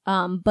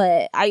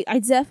 But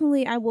I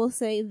definitely, I will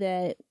say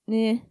that,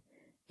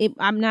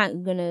 I'm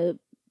not gonna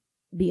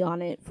be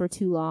on it for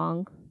too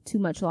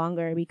much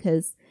longer,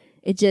 because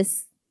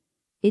it's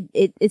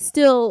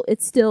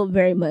still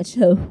very much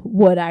of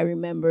what I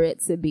remember it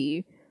to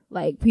be.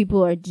 Like,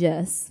 people are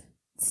just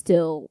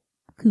still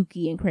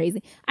kooky and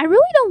crazy. I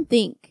really don't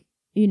think,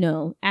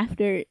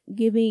 after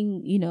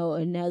giving,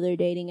 another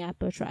dating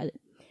app a try,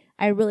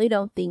 I really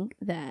don't think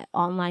that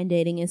online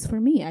dating is for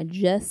me. I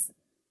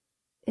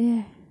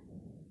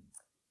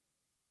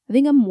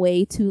think I'm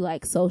way too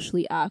like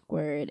socially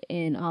awkward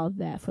and all of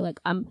that for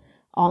I'm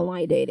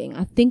online dating.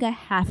 I think I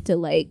have to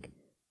like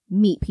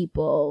meet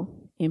people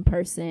in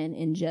person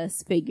and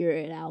just figure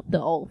it out the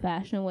old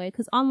fashioned way.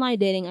 'Cause online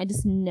dating, I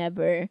just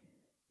never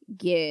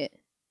get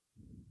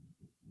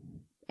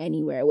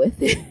anywhere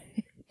with it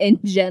in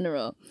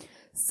general.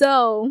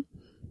 So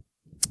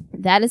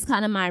that is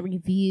kind of my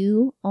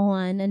review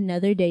on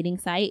another dating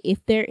site.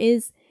 If there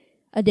is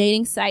a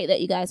dating site that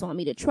you guys want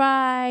me to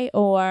try,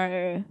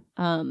 or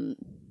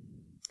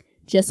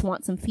just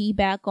want some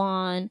feedback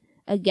on,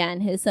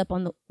 again, hit us up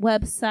on the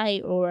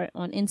website or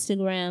on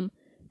Instagram.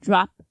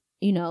 Drop,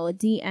 a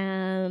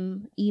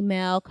DM,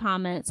 email,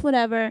 comments,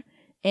 whatever,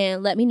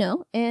 and let me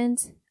know,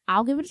 and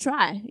I'll give it a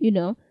try,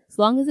 as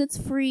long as it's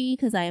free,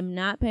 because I am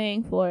not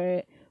paying for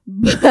it.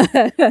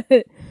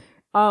 But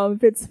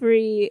if it's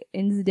free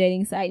and it's a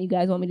dating site and you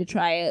guys want me to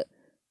try it,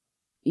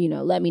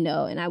 let me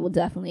know, and I will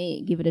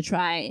definitely give it a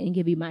try and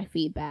give you my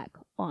feedback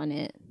on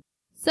it.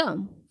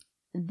 So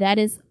that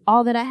is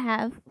all that I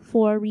have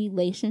for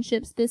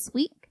relationships this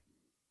week.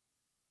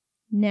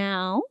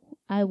 Now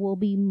I will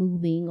be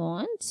moving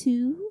on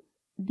to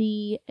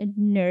the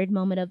nerd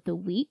moment of the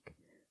week.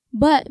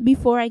 But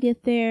before I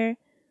get there,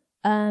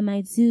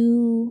 I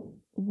do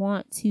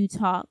want to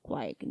talk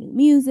like new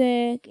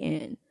music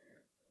and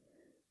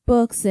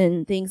books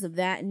and things of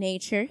that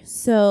nature.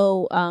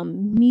 So,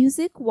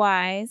 music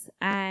wise,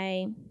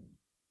 I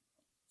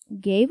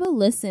gave a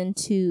listen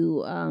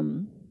to,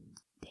 damn,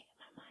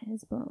 my mind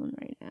is blown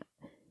right now.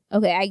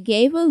 Okay, I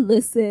gave a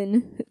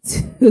listen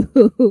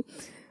to,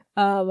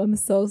 I'm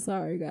so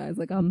sorry guys,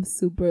 I'm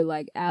super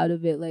out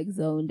of it,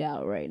 zoned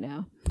out right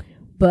now.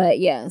 But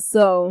yeah,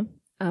 so,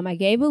 I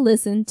gave a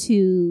listen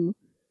to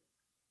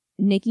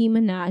Nicki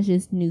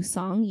Minaj's new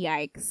song,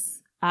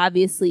 Yikes.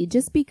 Obviously,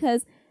 just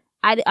because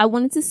I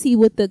wanted to see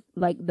what the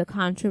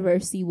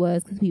controversy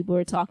was, because people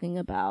were talking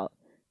about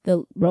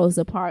the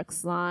Rosa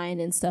Parks line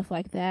and stuff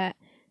like that.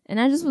 And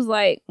I just was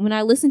like, when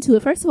I listened to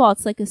it, first of all,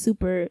 it's a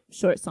super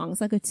short song.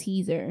 It's a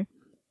teaser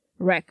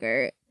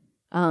record.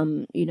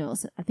 So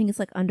I think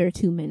it's under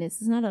 2 minutes.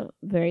 It's not a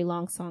very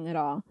long song at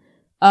all.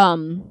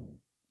 But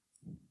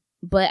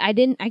I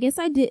guess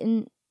I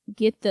didn't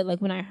get the,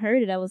 when I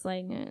heard it, I was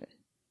like,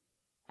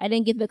 I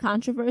didn't get the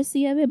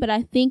controversy of it, but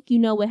I think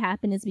what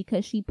happened is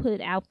because she put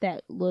out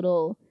that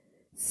little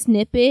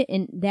snippet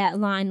and that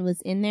line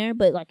was in there,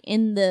 but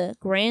in the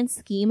grand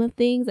scheme of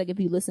things, if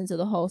you listen to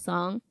the whole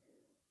song,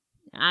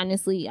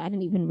 honestly, I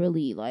didn't even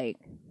really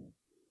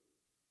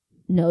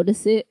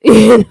notice it.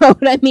 You know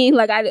what I mean?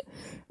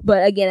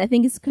 But again, I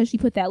think it's because she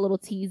put that little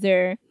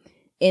teaser,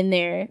 in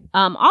there.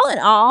 All in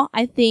all,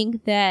 I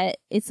think that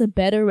it's a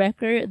better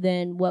record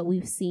than what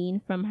we've seen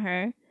from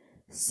her.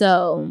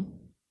 So,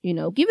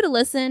 give it a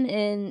listen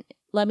and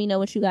let me know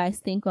what you guys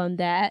think on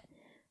that.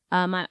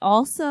 I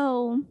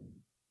also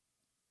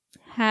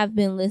have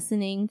been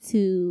listening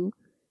to,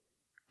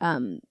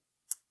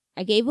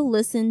 I gave a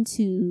listen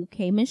to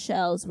K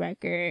Michelle's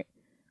record.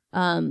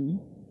 I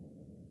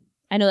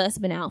know that's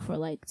been out for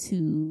like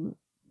 2,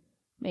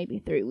 maybe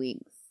 3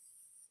 weeks.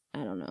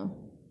 I don't know.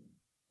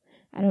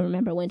 I don't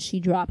remember when she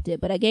dropped it,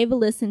 but I gave a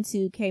listen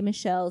to K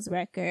Michelle's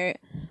record.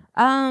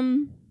 I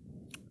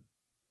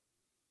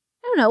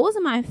don't know. It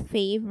wasn't my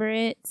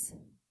favorite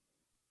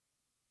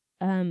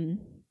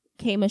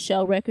K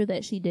Michelle record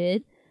that she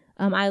did.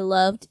 I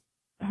loved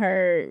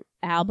her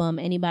album,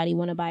 Anybody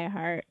Wanna Buy a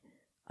Heart.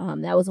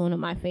 That was one of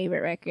my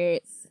favorite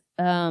records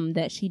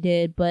that she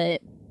did,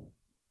 but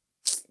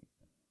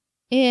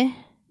it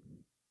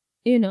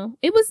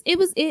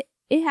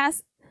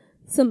has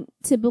some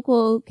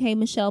typical K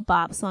Michelle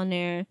bops on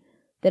there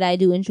that I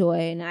do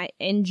enjoy, and I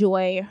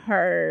enjoy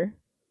her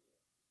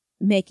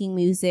making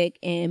music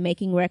and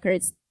making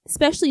records,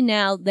 especially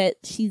now that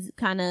she's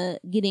kind of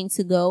getting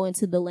to go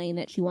into the lane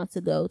that she wants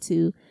to go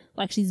to.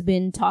 Like, she's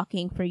been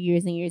talking for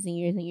years and years and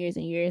years and years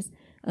and years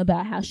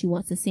about how she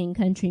wants to sing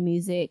country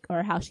music,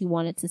 or how she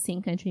wanted to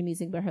sing country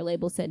music, but her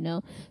label said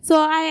no. So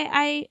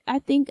I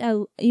think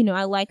I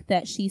like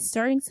that she's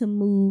starting to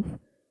move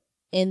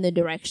in the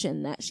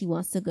direction that she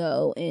wants to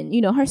go. And,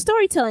 her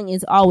storytelling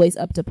is always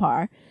up to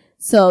par.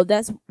 So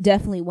that's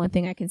definitely one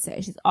thing I can say.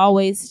 She's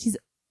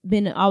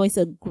been always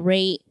a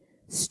great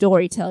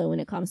storyteller when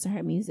it comes to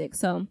her music.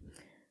 So,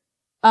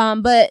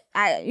 but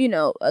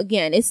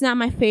again, it's not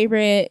my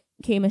favorite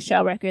K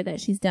Michelle record that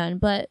she's done,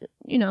 but,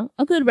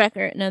 a good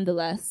record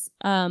nonetheless.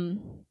 I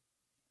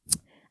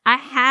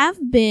have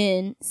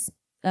been,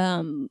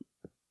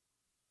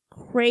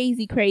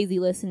 crazy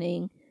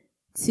listening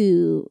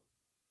to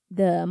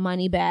the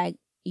Moneybagg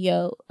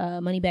Yo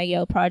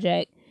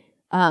project.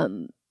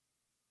 Like,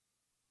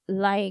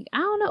 I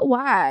don't know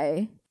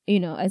why,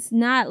 it's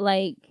not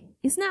like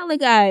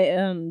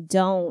I,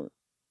 don't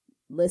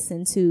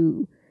listen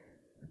to,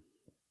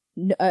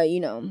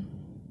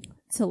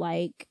 to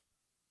like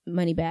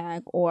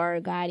Moneybagg or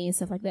Gotti and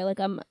stuff like that.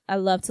 Like, I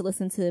love to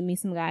listen to me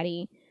some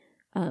Gotti,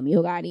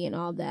 Yo Gotti and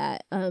all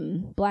that.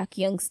 Black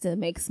Youngsta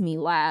makes me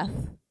laugh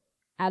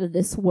out of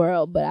this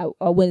world, but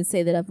I wouldn't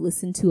say that I've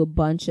listened to a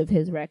bunch of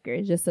his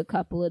records, just a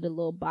couple of the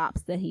little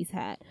bops that he's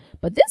had.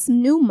 But this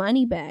new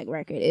Moneybagg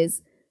record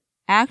is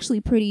actually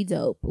pretty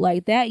dope.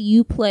 Like, that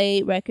You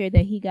Play record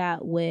that he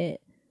got with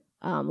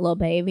Lil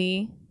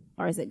Baby,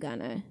 or is it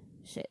Gunna?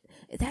 Shit,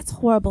 that's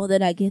horrible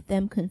that I get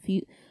them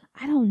confused.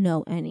 I don't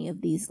know any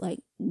of these like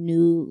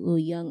new little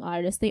young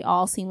artists. They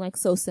all seem like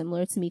so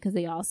similar to me because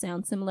they all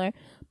sound similar.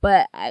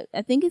 But I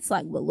think it's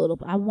like with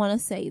I want to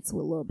say it's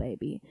with Lil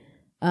Baby.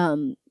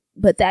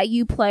 But that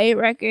You Play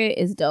record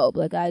is dope.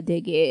 Like, I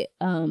dig it.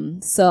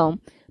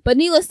 But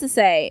needless to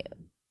say,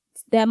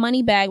 that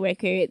Moneybagg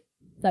record,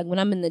 like, when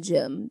I'm in the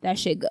gym, that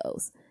shit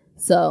goes.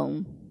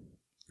 So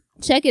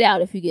check it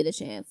out if you get a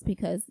chance,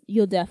 because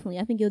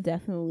I think you'll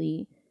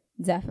definitely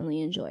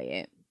enjoy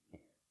it.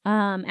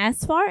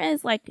 As far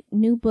as like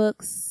new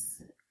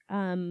books,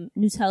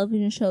 new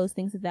television shows,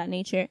 things of that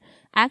nature,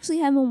 I actually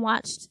haven't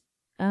watched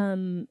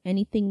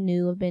anything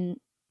new. I've been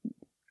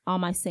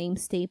on my same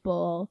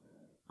staple,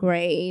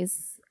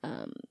 Grey's,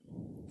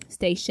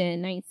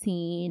 Station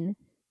 19,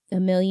 A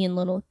Million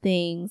Little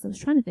Things. I was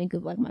trying to think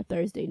of like my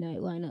Thursday night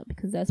lineup,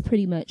 because that's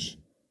pretty much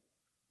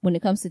when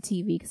it comes to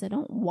TV, because I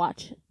don't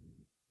watch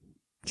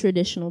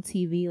traditional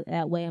TV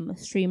that way. I'm a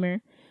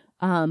streamer.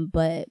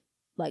 But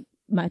like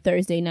my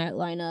Thursday night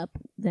lineup,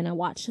 then I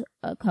watch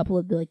a couple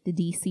of the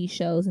DC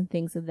shows and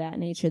things of that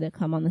nature that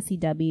come on the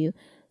CW.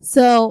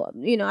 So,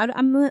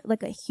 I'm not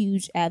like a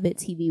huge avid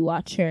TV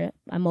watcher.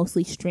 I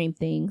mostly stream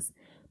things.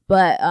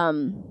 But,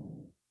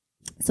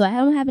 so I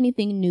don't have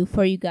anything new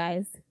for you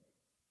guys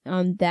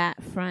on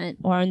that front,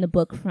 or on the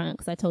book front,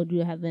 because I told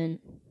you I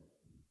haven't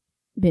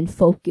been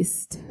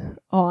focused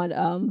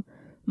on,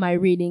 my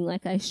reading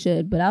like I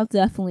should, but I'll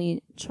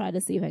definitely try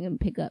to see if I can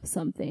pick up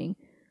something.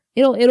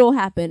 It'll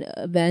happen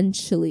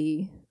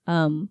eventually,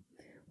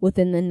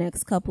 within the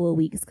next couple of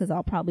weeks, because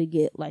I'll probably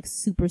get like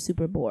super,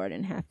 super bored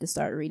and have to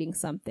start reading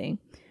something.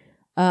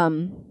 But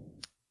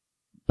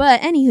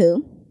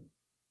anywho,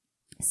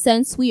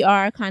 since we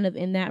are kind of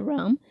in that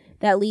realm,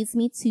 that leads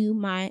me to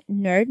my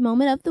nerd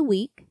moment of the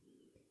week.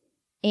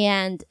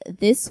 And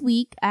this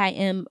week I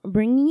am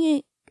bringing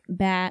it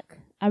back.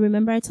 I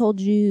remember I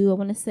told you, I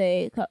want to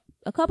say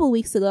a couple of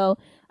weeks ago,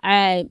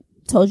 I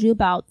told you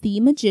about The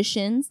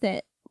Magicians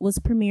that was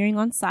premiering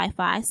on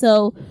Sci-Fi.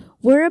 So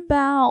we're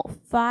about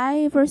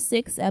 5 or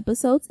 6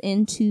 episodes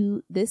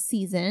into this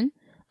season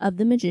of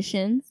The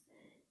Magicians.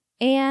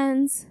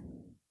 And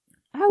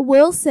I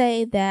will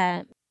say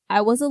that I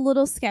was a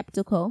little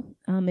skeptical.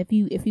 If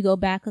you go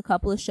back a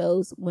couple of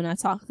shows when I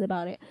talked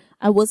about it,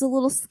 I was a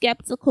little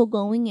skeptical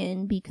going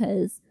in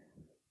because,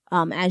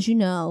 as you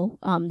know,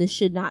 this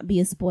should not be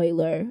a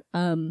spoiler.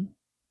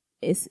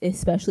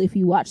 especially if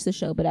you watch the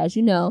show. But as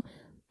you know,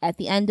 at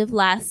the end of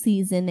last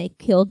season, they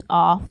killed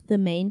off the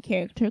main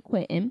character,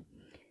 Quentin.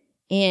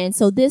 And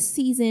so this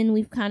season,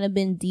 we've kind of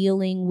been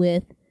dealing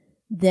with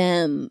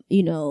them,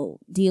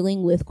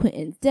 dealing with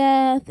Quentin's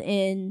death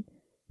and,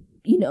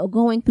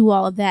 going through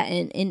all of that.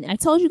 And I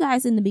told you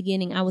guys in the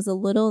beginning, I was a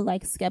little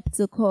like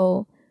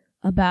skeptical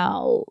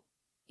about,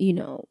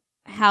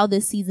 how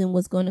this season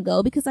was going to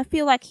go, because I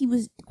feel like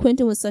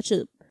Quentin was such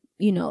a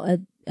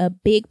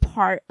big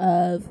part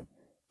of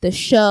the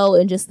show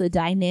and just the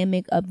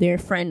dynamic of their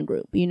friend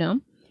group,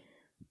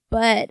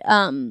 But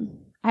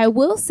I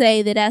will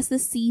say that as the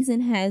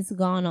season has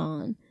gone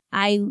on,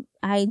 I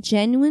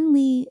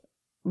genuinely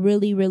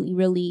really, really,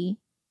 really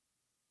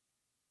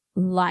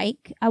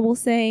I will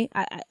say,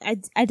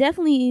 I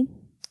definitely,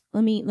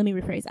 let me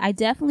rephrase. I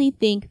definitely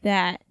think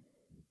that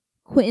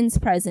Quentin's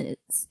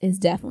presence is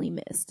definitely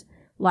missed.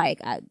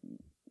 Like,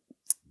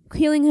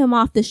 killing him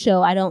off the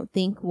show, I don't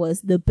think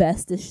was the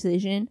best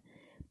decision,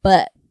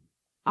 but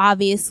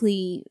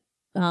obviously,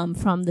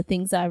 from the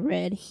things I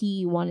read,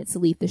 he wanted to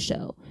leave the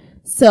show.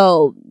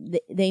 So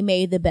they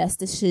made the best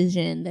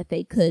decision that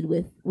they could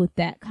with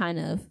that kind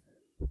of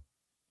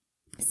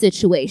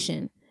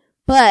situation.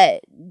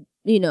 But,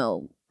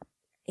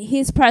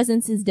 his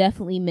presence is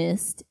definitely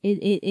missed.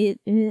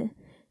 The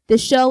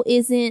show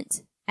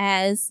isn't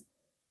as,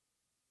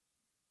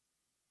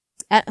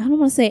 I don't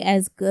want to say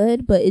as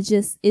good, but it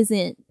just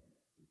isn't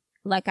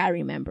like I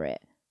remember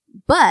it.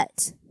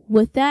 But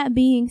with that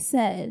being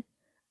said,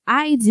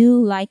 I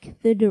do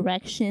like the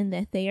direction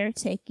that they are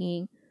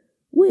taking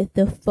with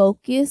the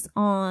focus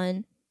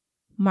on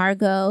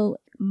Margot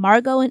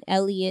and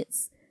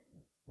Elliot's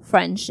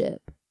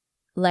friendship.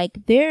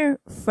 Like, their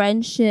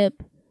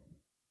friendship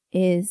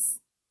is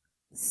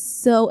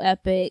so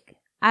epic.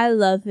 I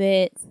love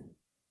it.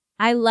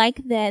 I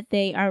like that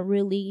they are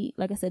really,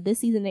 like I said, this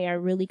season they are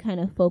really kind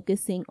of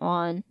focusing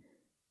on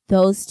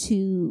those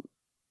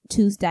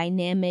two's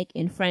dynamic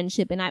and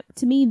friendship. And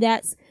to me,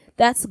 that's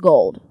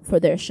gold for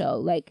their show.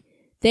 Like,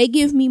 they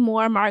give me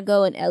more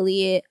Margot and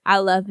Elliot. I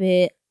love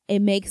it. It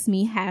makes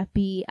me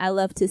happy. I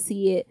love to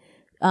see it.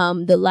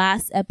 The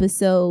last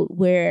episode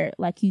where,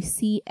 like, you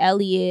see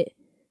Elliot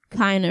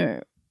kind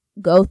of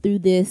go through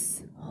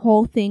this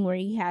whole thing where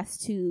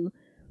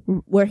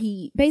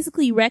he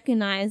basically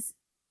recognizes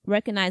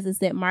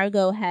that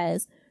Margot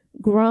has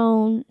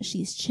grown.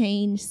 She's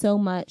changed so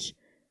much,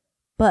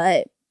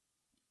 but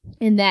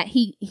in that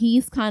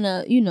he's kind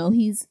of,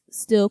 he's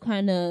still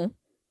kind of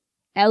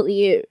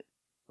Elliot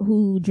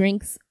who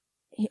drinks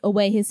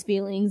away his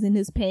feelings and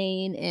his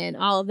pain and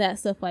all of that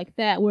stuff like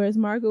that. Whereas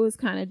Margot is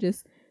kind of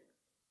just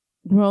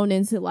grown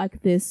into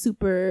like this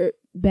super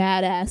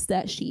badass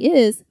that she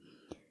is.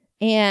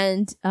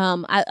 And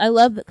I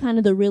love kind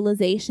of the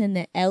realization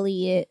that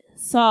Elliot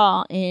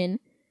saw in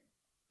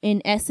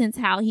essence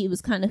how he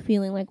was kind of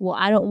feeling like, well,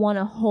 I don't want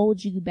to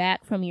hold you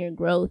back from your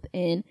growth,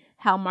 and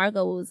how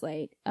Margot was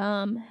like,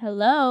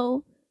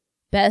 hello,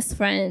 best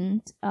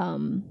friend,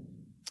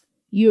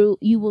 you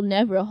will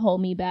never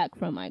hold me back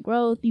from my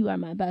growth. You are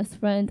my best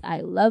friend. I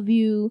love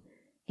you,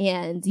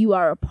 and you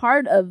are a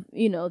part of,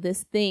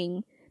 this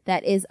thing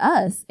that is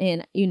us,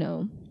 and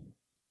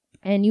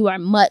and you are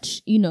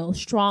much,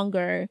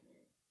 stronger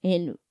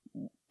and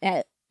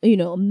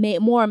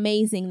more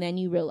amazing than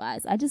you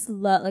realize. I just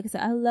love, like I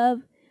said, I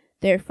love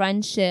their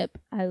friendship.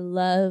 I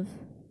love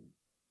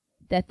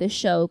that the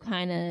show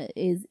kind of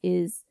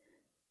is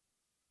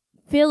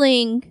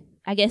filling,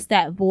 I guess,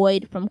 that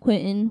void from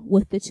Quentin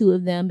with the two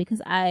of them, because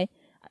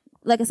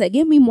like I said,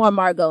 give me more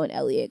Margot and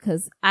Elliot,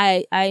 because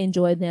I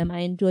enjoy them. I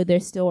enjoy their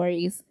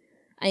stories.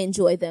 I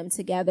enjoy them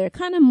together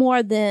kind of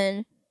more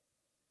than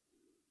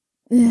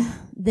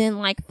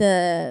like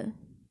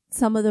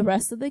some of the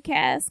rest of the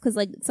cast, because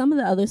like some of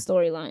the other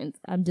storylines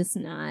I'm just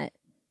not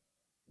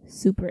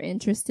super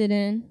interested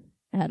in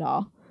at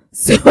all.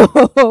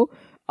 So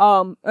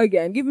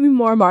again, give me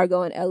more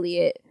Margot and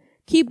Elliot.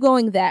 Keep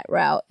going that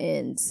route,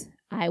 and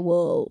I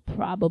will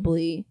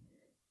probably,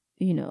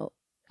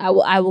 I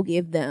will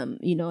give them,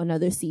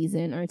 another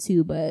season or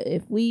two. But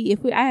if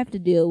I have to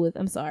deal with,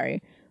 I'm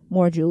sorry,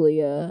 more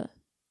Julia,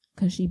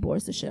 because she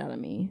bores the shit out of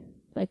me.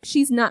 Like,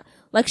 she's not,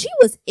 like, she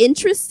was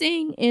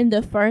interesting in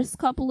the first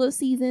couple of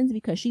seasons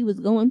because she was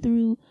going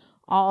through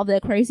all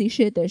that crazy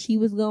shit that she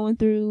was going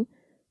through.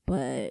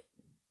 But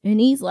in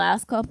these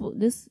last couple,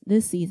 this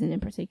season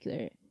in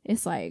particular,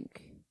 it's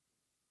like,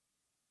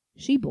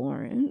 she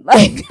boring.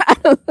 Like,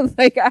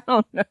 I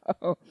don't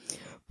know.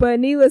 But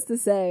needless to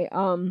say,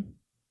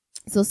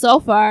 so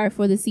far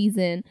for the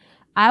season,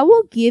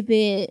 I'll give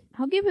it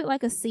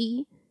like a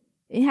C.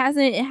 It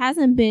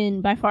hasn't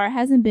been, by far, it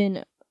hasn't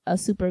been a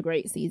super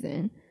great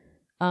season,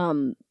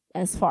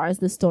 as far as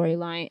the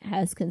storyline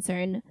is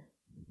concerned.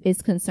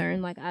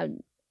 Like,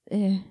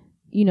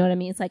 you know what I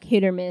mean? It's like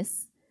hit or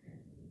miss.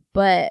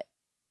 But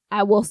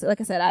I will say, like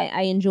I said,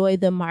 I enjoy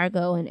the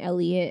Margot and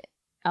Elliot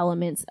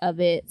elements of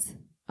it.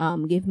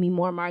 Give me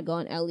more Margot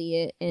and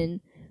Elliot,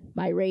 and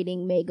my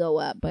rating may go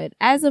up. But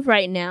as of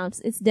right now,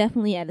 it's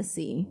definitely at a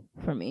C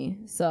for me.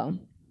 So,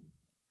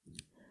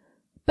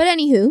 But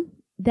anywho,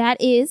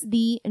 that is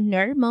the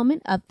nerd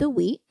moment of the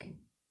week.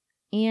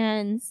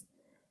 And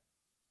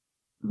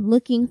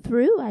looking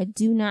through, I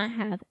do not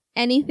have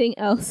anything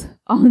else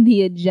on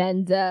the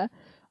agenda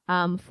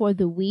for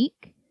the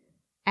week.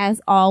 As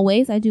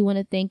always, I do want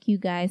to thank you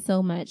guys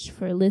so much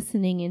for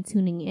listening and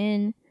tuning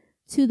in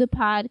to the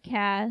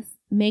podcast.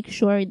 Make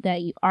sure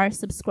that you are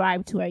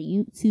subscribed to our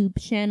YouTube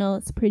channel.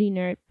 It's Pretty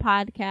Nerd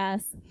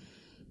Podcast.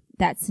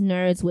 That's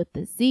nerds with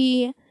the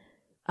Z.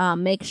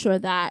 Make sure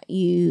that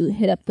you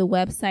hit up the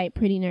website,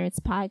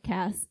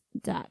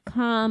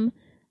 prettynerdspodcast.com.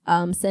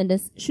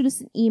 Shoot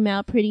us an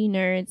email,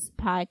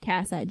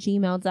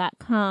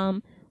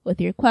 prettynerdspodcast@gmail.com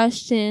with your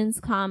questions,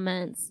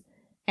 comments,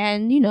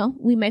 and,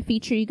 we may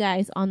feature you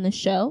guys on the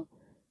show.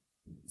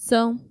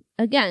 So,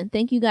 again,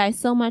 thank you guys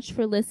so much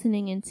for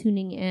listening and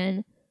tuning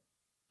in.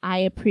 I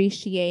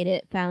appreciate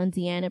it. Fallon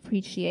Deanna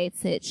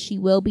appreciates it. She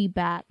will be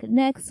back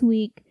next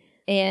week.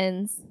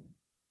 And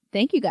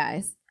thank you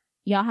guys.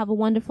 Y'all have a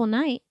wonderful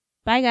night.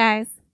 Bye, guys.